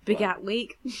 Begat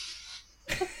Week.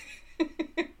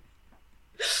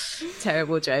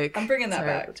 Terrible joke. I'm bringing that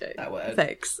back. Joke. That word.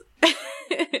 Thanks.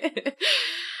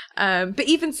 But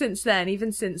even since then,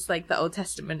 even since like the Old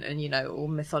Testament and, you know, all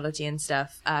mythology and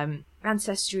stuff,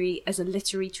 ancestry as a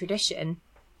literary tradition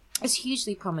is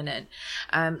hugely prominent.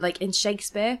 Like in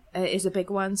Shakespeare is a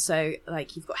big one. So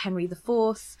like you've got Henry IV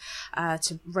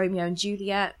to Romeo and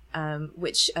Juliet,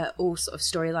 which are all sort of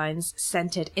storylines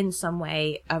centered in some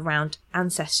way around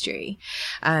ancestry.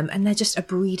 And they're just a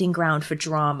breeding ground for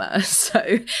drama.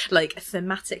 So like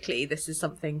thematically, this is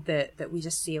something that we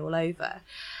just see all over.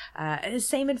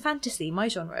 Same in fantasy, my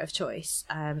genre of choice.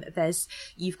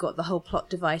 You've got the whole plot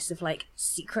device of like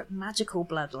secret magical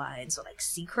bloodlines or like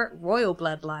secret royal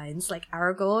bloodlines, like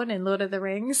Aragorn in Lord of the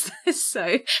Rings.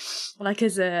 So, like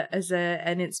as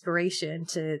an inspiration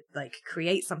to like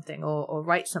create something or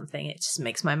write something, it just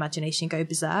makes my imagination go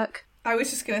berserk. I was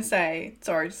just gonna say,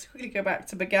 sorry, just quickly go back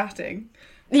to begatting.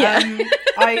 Yeah,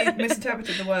 I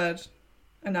misinterpreted the word,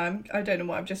 and I don't know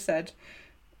what I've just said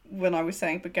when I was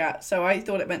saying begat. So I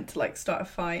thought it meant to like start a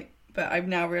fight, but I've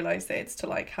now realised that it's to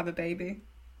like have a baby.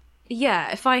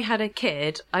 Yeah, if I had a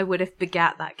kid, I would have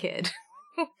begat that kid.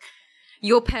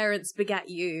 Your parents begat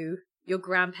you, your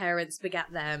grandparents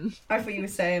begat them. I thought you were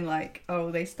saying like,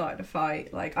 oh, they started a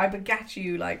fight, like I begat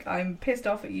you, like I'm pissed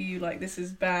off at you, like this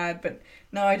is bad. But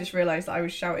no, I just realised that I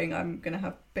was shouting I'm gonna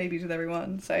have babies with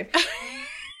everyone, so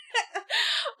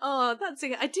oh, that's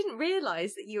okay. I didn't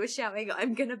realise that you were shouting,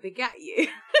 I'm gonna begat you.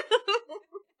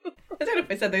 I don't know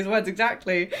if I said those words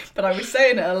exactly, but I was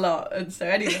saying it a lot. And so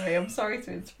anyway, I'm sorry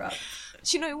to interrupt.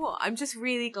 Do you know what? I'm just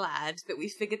really glad that we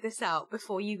figured this out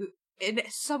before you in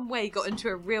some way got into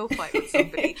a real fight with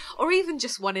somebody, or even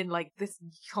just one in like this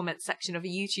comment section of a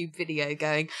YouTube video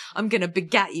going, I'm gonna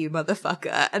begat you,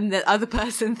 motherfucker, and the other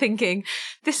person thinking,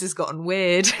 this has gotten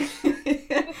weird.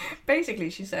 Basically,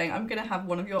 she's saying, I'm gonna have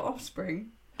one of your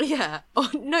offspring. Yeah.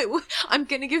 Oh no, I'm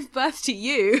gonna give birth to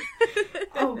you.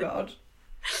 Oh God.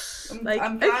 Like,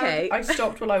 I'm glad okay. I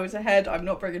stopped while I was ahead. I'm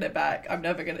not bringing it back. I'm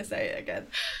never gonna say it again.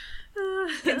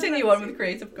 Continue on with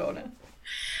Creative Corner.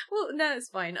 Well, no, it's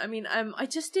fine. I mean, I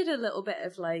just did a little bit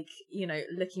of like, you know,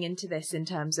 looking into this in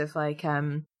terms of like,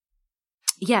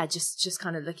 just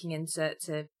kind of looking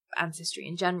into ancestry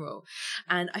in general.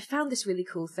 And I found this really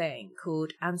cool thing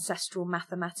called ancestral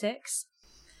mathematics.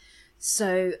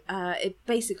 So it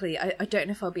basically, I don't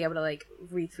know if I'll be able to like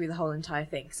read through the whole entire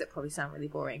thing because it probably sound really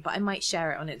boring, but I might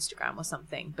share it on Instagram or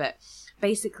something. But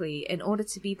basically, in order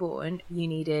to be born, you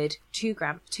needed two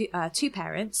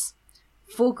parents,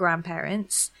 4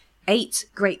 grandparents, 8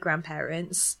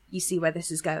 great-grandparents, you see where this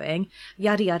is going,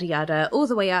 yada yada yada, all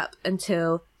the way up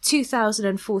until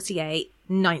 2048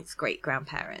 9th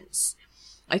great-grandparents.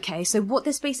 Okay, so what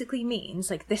this basically means,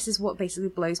 like this is what basically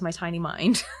blows my tiny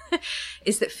mind,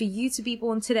 is that for you to be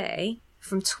born today,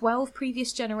 from 12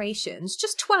 previous generations,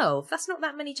 just 12, that's not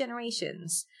that many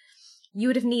generations, you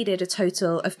would have needed a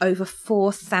total of over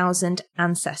 4,000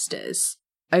 ancestors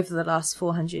over the last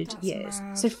 400 That's years.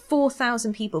 mad. So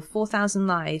 4,000 people, 4,000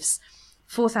 lives,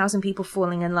 4,000 people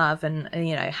falling in love and,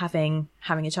 you know, having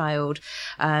a child,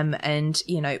 and,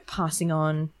 you know, passing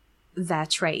on their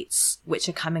traits, which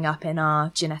are coming up in our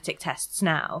genetic tests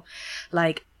now.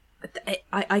 Like,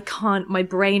 I can't, my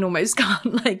brain almost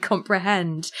can't, like,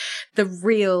 comprehend the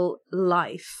real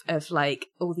life of, like,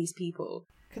 all these people.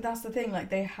 Because that's the thing, like,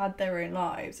 they had their own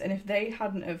lives, and if they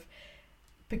hadn't have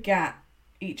begat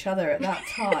each other at that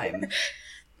time,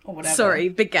 or whatever. Sorry,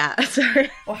 begat.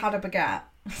 Sorry. Or had a baguette.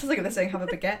 It's like they're saying have a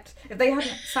baguette. If they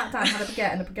hadn't sat down, had a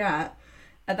baguette and a baguette,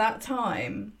 at that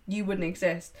time, you wouldn't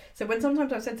exist. So when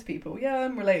sometimes I've said to people, yeah,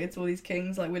 I'm related to all these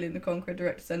kings, like William the Conqueror,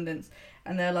 direct descendants,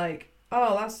 and they're like,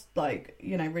 oh, that's, like,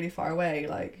 you know, really far away,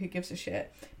 like, who gives a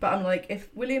shit? But I'm like, if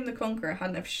William the Conqueror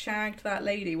hadn't have shagged that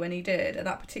lady when he did at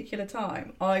that particular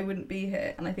time, I wouldn't be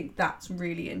here. And I think that's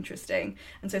really interesting.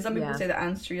 And so some people say that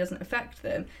ancestry doesn't affect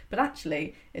them, but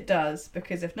actually it does,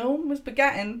 because if no one was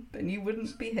begatting, then you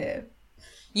wouldn't be here.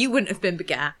 You wouldn't have been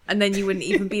begat, and then you wouldn't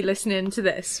even be listening to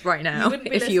this right now. You wouldn't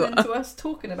be if listening you are. to us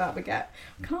talking about baguette.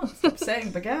 I can't stop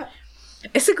saying baguette.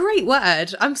 It's a great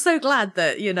word. I'm so glad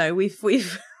that, you know, we've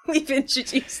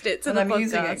introduced it to And the I'm podcast.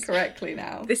 using it correctly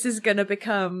now. This is gonna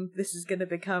become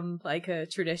like a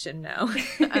tradition now.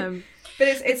 But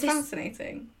it's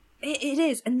fascinating. It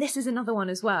is, and this is another one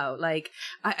as well. Like,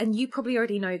 and you probably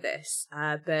already know this,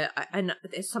 but and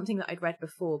it's something that I'd read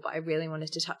before, but I really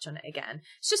wanted to touch on it again.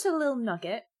 It's just a little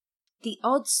nugget. The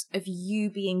odds of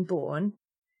you being born,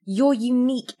 your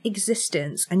unique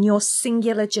existence, and your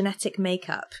singular genetic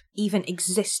makeup even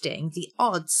existing, the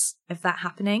odds of that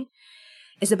happening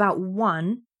is about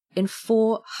 1 in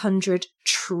 400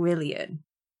 trillion.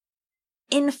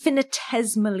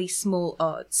 Infinitesimally small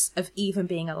odds of even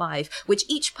being alive, which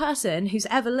each person who's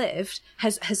ever lived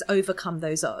has overcome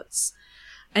those odds.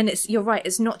 And you're right,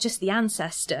 it's not just the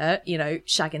ancestor, you know,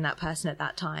 shagging that person at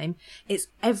that time. It's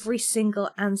every single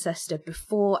ancestor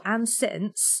before and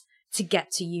since to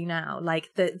get to you now. Like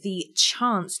the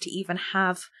chance to even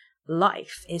have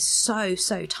life is so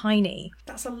tiny.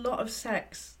 That's a lot of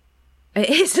sex. It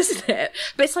is, isn't it?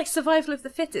 But it's like survival of the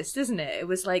fittest, isn't it? It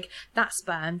was like that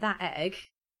sperm, that egg,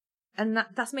 and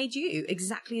that's made you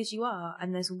exactly as you are.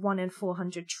 And there's 1 in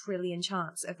 400 trillion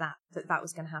chance of that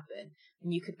was going to happen,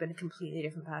 and you could have been a completely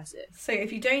different person. So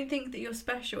if you don't think that you're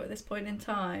special at this point in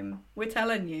time, we're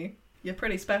telling you. You're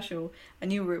pretty special,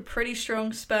 and you were a pretty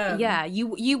strong sperm. Yeah,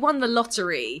 you won the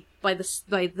lottery by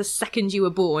the second you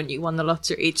were born. You won the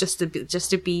lottery just to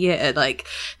be here. Like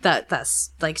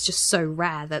that's like just so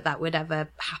rare that would ever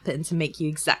happen to make you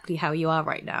exactly how you are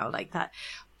right now. Like that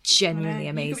genuinely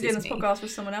amazes me. You could be doing this podcast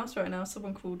with someone else right now.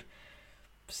 Someone called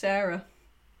Sarah.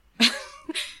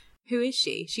 Who is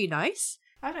she? She nice?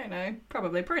 I don't know.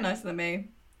 Probably pretty nicer than me.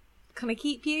 Can I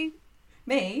keep you?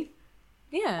 Me?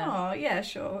 Yeah. Oh, yeah,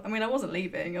 sure. I mean, I wasn't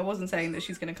leaving. I wasn't saying that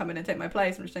she's going to come in and take my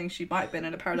place. I'm just saying she might have been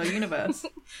in a parallel universe.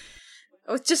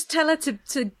 Or just tell her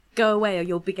to go away or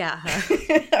you'll begat her.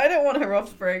 I don't want her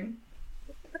offspring.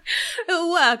 It'll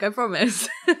work, I promise.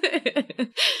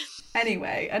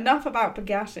 Anyway, enough about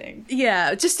begatting.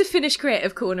 Yeah, just to finish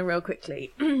Creative Corner real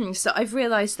quickly. So I've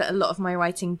realised that a lot of my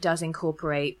writing does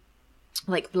incorporate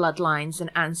like bloodlines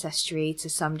and ancestry to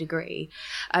some degree.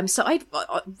 So I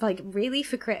like really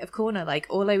for Creative Corner, like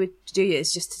all I would do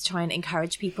is just to try and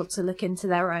encourage people to look into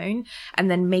their own, and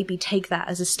then maybe take that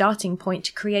as a starting point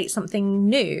to create something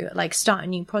new, like start a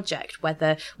new project,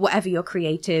 whatever your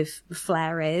creative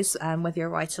flair is, whether you're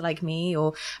a writer like me,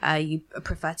 or you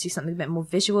prefer to do something a bit more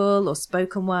visual or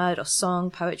spoken word or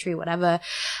song, poetry, whatever,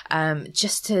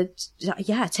 just to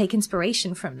take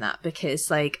inspiration from that, because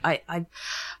like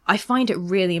I find it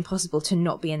really impossible to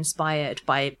not be inspired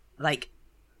by like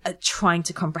trying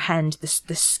to comprehend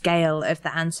the scale of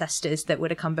the ancestors that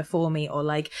would have come before me, or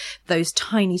like those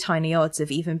tiny odds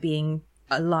of even being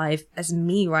alive as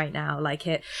me right now. Like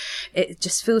it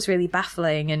just feels really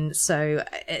baffling. And so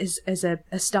as a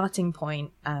starting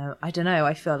point, I don't know,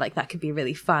 I feel like that could be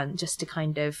really fun just to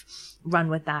kind of run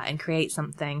with that and create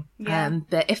something.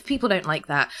 But if people don't like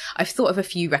that, I've thought of a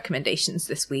few recommendations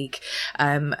this week,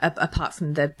 apart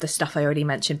from the stuff I already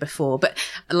mentioned before. But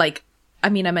like, I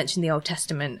mean, I mentioned the Old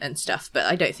Testament and stuff, but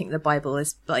I don't think the Bible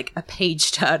is like a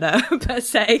page turner per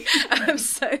se.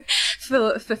 So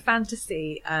for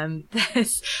fantasy,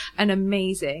 there's an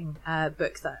amazing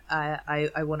book that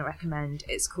I want to recommend.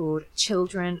 It's called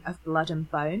Children of Blood and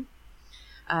Bone,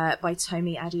 by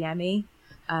Tomi Adeyemi.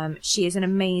 She is an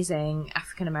amazing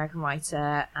African-American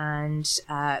writer, and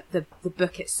the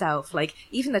book itself, like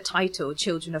even the title,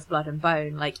 Children of Blood and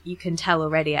Bone, like you can tell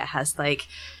already it has like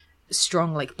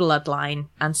strong like bloodline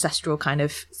ancestral kind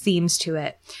of themes to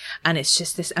it, and it's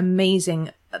just this amazing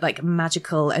like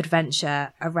magical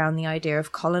adventure around the idea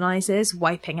of colonizers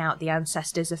wiping out the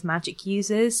ancestors of magic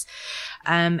users.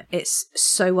 It's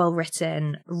so well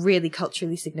written, really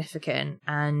culturally significant,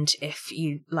 and if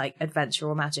you like adventure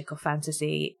or magic or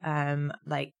fantasy,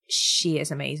 like she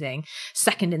is amazing.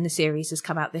 Second in the series has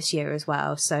come out this year as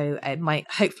well, so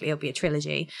hopefully it'll be a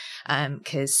trilogy,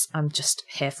 because I'm just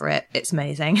here for it. It's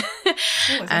amazing.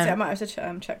 I might have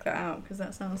to check that out, because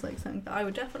that sounds like something that I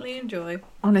would definitely enjoy.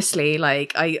 Honestly,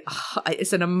 like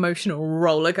it's an emotional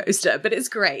roller coaster, but it's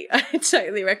great. I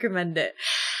totally recommend it.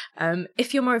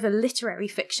 If you're more of a literary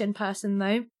fiction person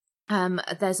though,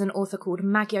 there's an author called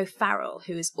Maggie O'Farrell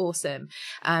who is awesome,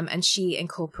 and she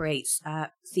incorporates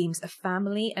themes of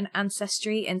family and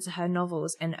ancestry into her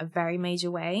novels in a very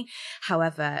major way.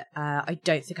 However, I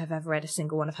don't think I've ever read a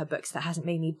single one of her books that hasn't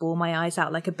made me bawl my eyes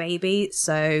out like a baby,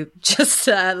 so just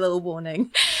a little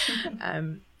warning.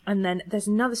 And then there's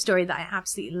another story that I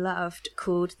absolutely loved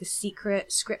called The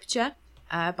Secret Scripture,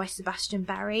 by Sebastian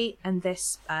Barry, and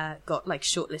this got like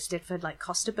shortlisted for like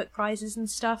Costa Book Prizes and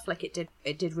stuff. Like it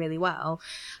did really well.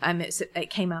 It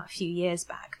came out a few years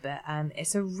back, but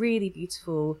it's a really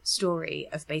beautiful story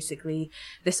of basically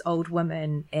this old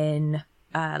woman in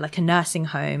like a nursing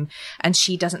home, and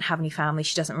she doesn't have any family.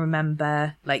 She doesn't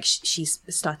remember, like she's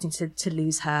starting to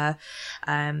lose her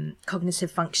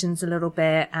cognitive functions a little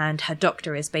bit, and her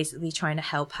doctor is basically trying to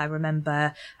help her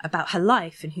remember about her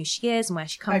life and who she is and where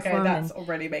she comes from. Okay, that's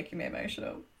already making me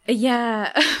emotional.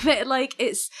 Yeah, but like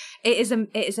it is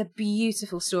a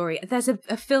beautiful story. There's a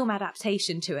film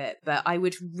adaptation to it, but I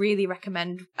would really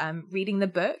recommend reading the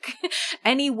book.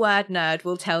 Any word nerd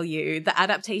will tell you that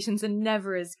adaptations are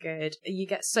never as good. You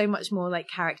get so much more like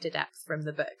character depth from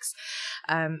the books.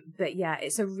 But yeah,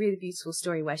 it's a really beautiful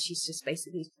story where she's just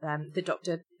basically the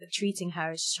doctor treating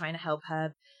her is just trying to help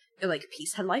her like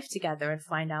piece her life together and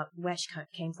find out where she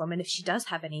came from, and if she does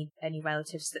have any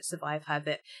relatives that survive her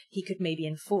that he could maybe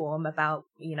inform about,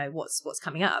 you know, what's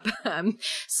coming up.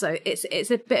 So it's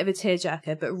a bit of a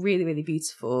tearjerker, but really, really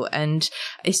beautiful. And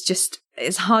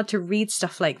it's hard to read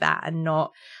stuff like that and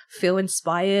not feel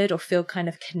inspired or feel kind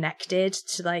of connected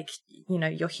to, like, you know,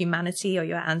 your humanity or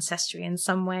your ancestry in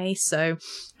some way. So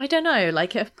I don't know,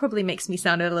 like it probably makes me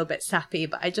sound a little bit sappy,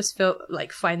 but I just feel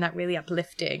like find that really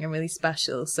uplifting and really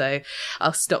special. So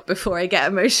I'll stop before I get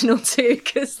emotional too,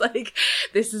 because like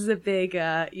this is a big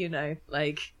you know,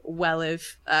 like well of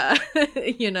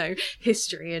you know,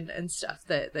 history and stuff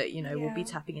that you know we'll be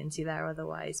tapping into there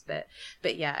otherwise. But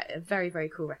yeah, a very, very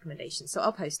cool recommendation. So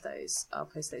I'll post those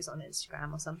on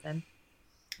Instagram or something.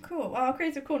 Cool. Well, our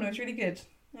Creative Corner was really good.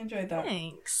 I enjoyed that.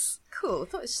 Thanks. Cool.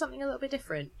 Thought it was something a little bit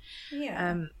different.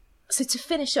 Yeah. So to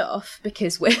finish off,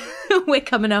 because we're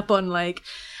coming up on like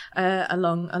a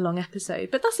long episode,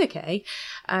 but that's okay.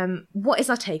 What is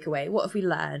our takeaway? What have we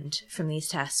learned from these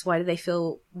tests? Why do we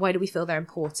feel they're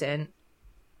important?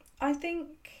 I think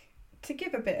to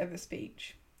give a bit of a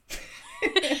speech.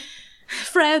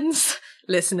 Friends,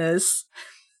 listeners.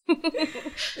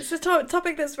 It's a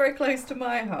topic that's very close to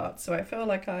my heart, so I feel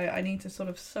like I need to sort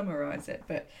of summarise it.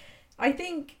 But I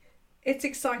think it's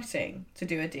exciting to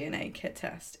do a DNA kit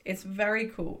test. It's very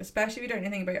cool, especially if you don't know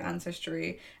anything about your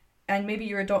ancestry. and maybe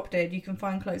you're adopted, you can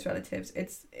find close relatives.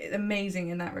 It's amazing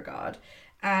in that regard.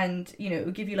 And, you know, it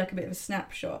will give you like a bit of a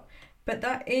snapshot. But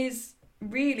that is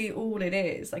really all it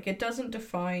is. Like, it doesn't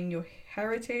define your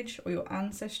heritage or your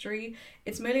ancestry.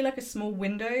 It's merely like a small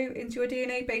window into your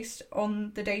DNA based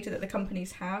on the data that the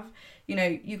companies have. You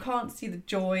know, you can't see the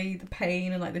joy, the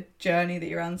pain, and like the journey that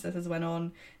your ancestors went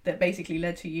on that basically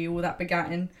led to you, or that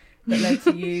begatting that led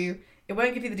to you. It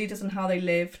won't give you the details on how they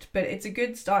lived, but it's a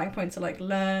good starting point to like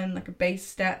learn, like a base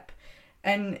step.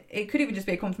 And it could even just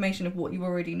be a confirmation of what you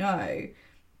already know.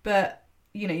 But,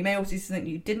 you know, you may also see something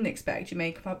you didn't expect. You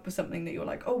may come up with something that you're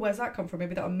like, oh, where's that come from?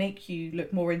 Maybe that'll make you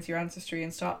look more into your ancestry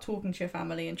and start talking to your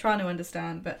family and trying to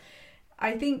understand. But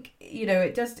I think, you know,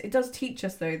 it does teach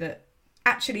us, though, that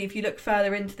actually if you look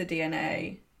further into the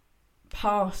DNA,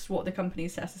 past what the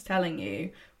company's test is telling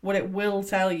you, what it will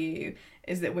tell you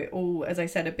is that we're all, as I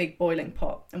said, a big boiling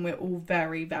pot, and we're all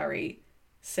very, very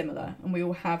similar. And we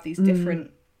all have these different,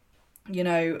 you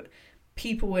know,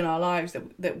 people in our lives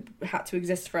that had to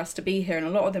exist for us to be here, and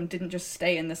a lot of them didn't just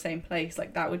stay in the same place.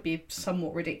 Like, that would be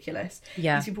somewhat ridiculous.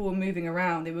 These people were moving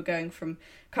around. They were going from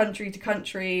country to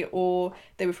country, or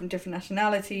they were from different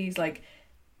nationalities. Like,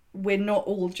 we're not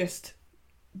all just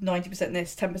 90%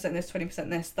 this, 10% this,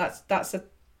 20% this. That's a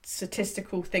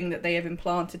statistical thing that they have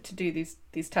implanted to do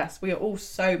these tests. We are all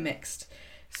so mixed,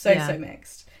 so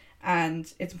mixed,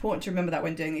 and it's important to remember that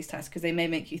when doing these tests, because they may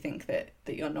make you think that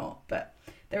you're not. But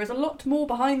there is a lot more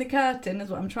behind the curtain,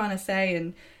 is what I'm trying to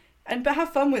say, but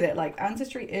have fun with it. Like,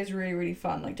 ancestry is really, really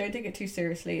fun. Like, don't take it too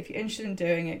seriously. If you're interested in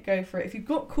doing it, go for it. If you've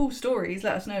got cool stories,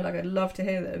 let us know. Like, I'd love to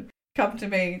hear them. Come to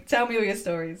me, tell me all your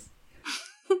stories.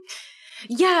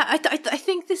 Yeah, I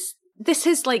think this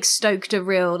has like stoked a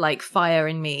real like fire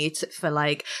in me for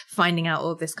like finding out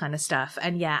all this kind of stuff.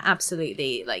 And yeah,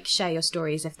 absolutely, like, share your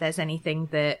stories if there's anything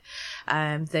that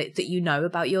that you know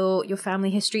about your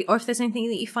family history, or if there's anything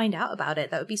that you find out about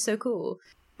it. That would be so cool.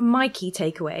 My key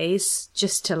takeaways,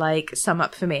 just to like sum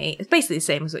up for me, it's basically the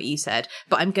same as what you said,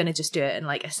 but I'm gonna just do it in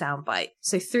like a soundbite.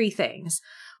 So 3 things.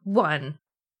 1,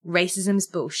 racism's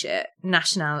bullshit.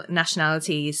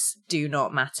 Nationalities do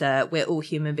not matter. We're all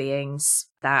human beings.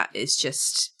 That is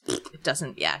just, it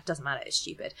doesn't matter. It's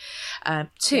stupid.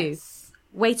 2,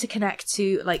 way to connect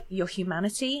to like your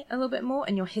humanity a little bit more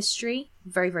and your history.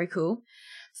 Very, very cool.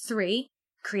 3,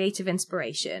 creative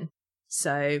inspiration.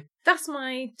 So that's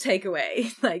my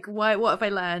takeaway. Like, what have I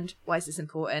learned? Why is this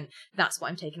important? That's what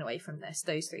I'm taking away from this,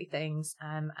 those 3 things.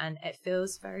 And it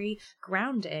feels very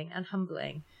grounding and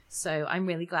humbling. So I'm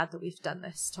really glad that we've done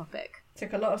this topic.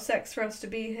 Took a lot of sex for us to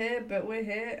be here, but we're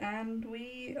here and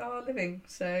we are living,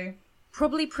 so...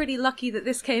 Probably pretty lucky that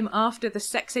this came after the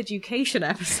sex education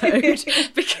episode,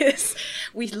 because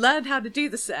we learned how to do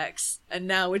the sex, and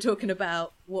now we're talking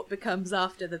about what becomes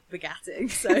after the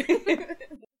begatting, so...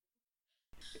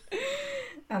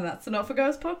 And that's the Not For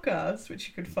Girls podcast, which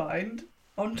you can find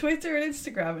on Twitter and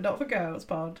Instagram at Not For Girls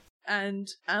Pod.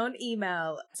 And on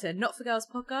email to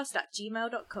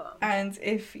notforgirlspodcast@gmail.com. And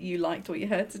if you liked what you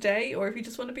heard today, or if you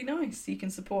just want to be nice, you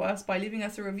can support us by leaving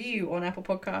us a review on Apple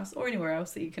Podcasts or anywhere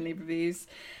else that you can leave reviews.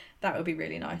 That would be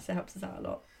really nice. It helps us out a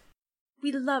lot.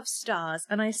 We love stars,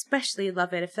 and I especially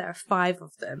love it if there are 5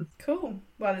 of them. Cool.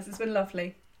 Well, this has been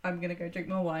lovely. I'm going to go drink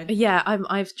more wine. Yeah,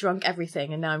 I've drunk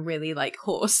everything and now I'm really like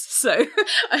hoarse, so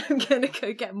I'm going to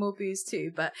go get more booze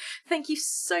too. But thank you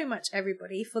so much,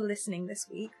 everybody, for listening this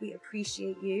week. We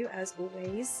appreciate you as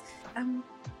always.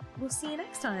 We'll see you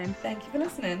next time. Thank you for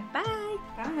listening. Bye.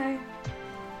 Bye.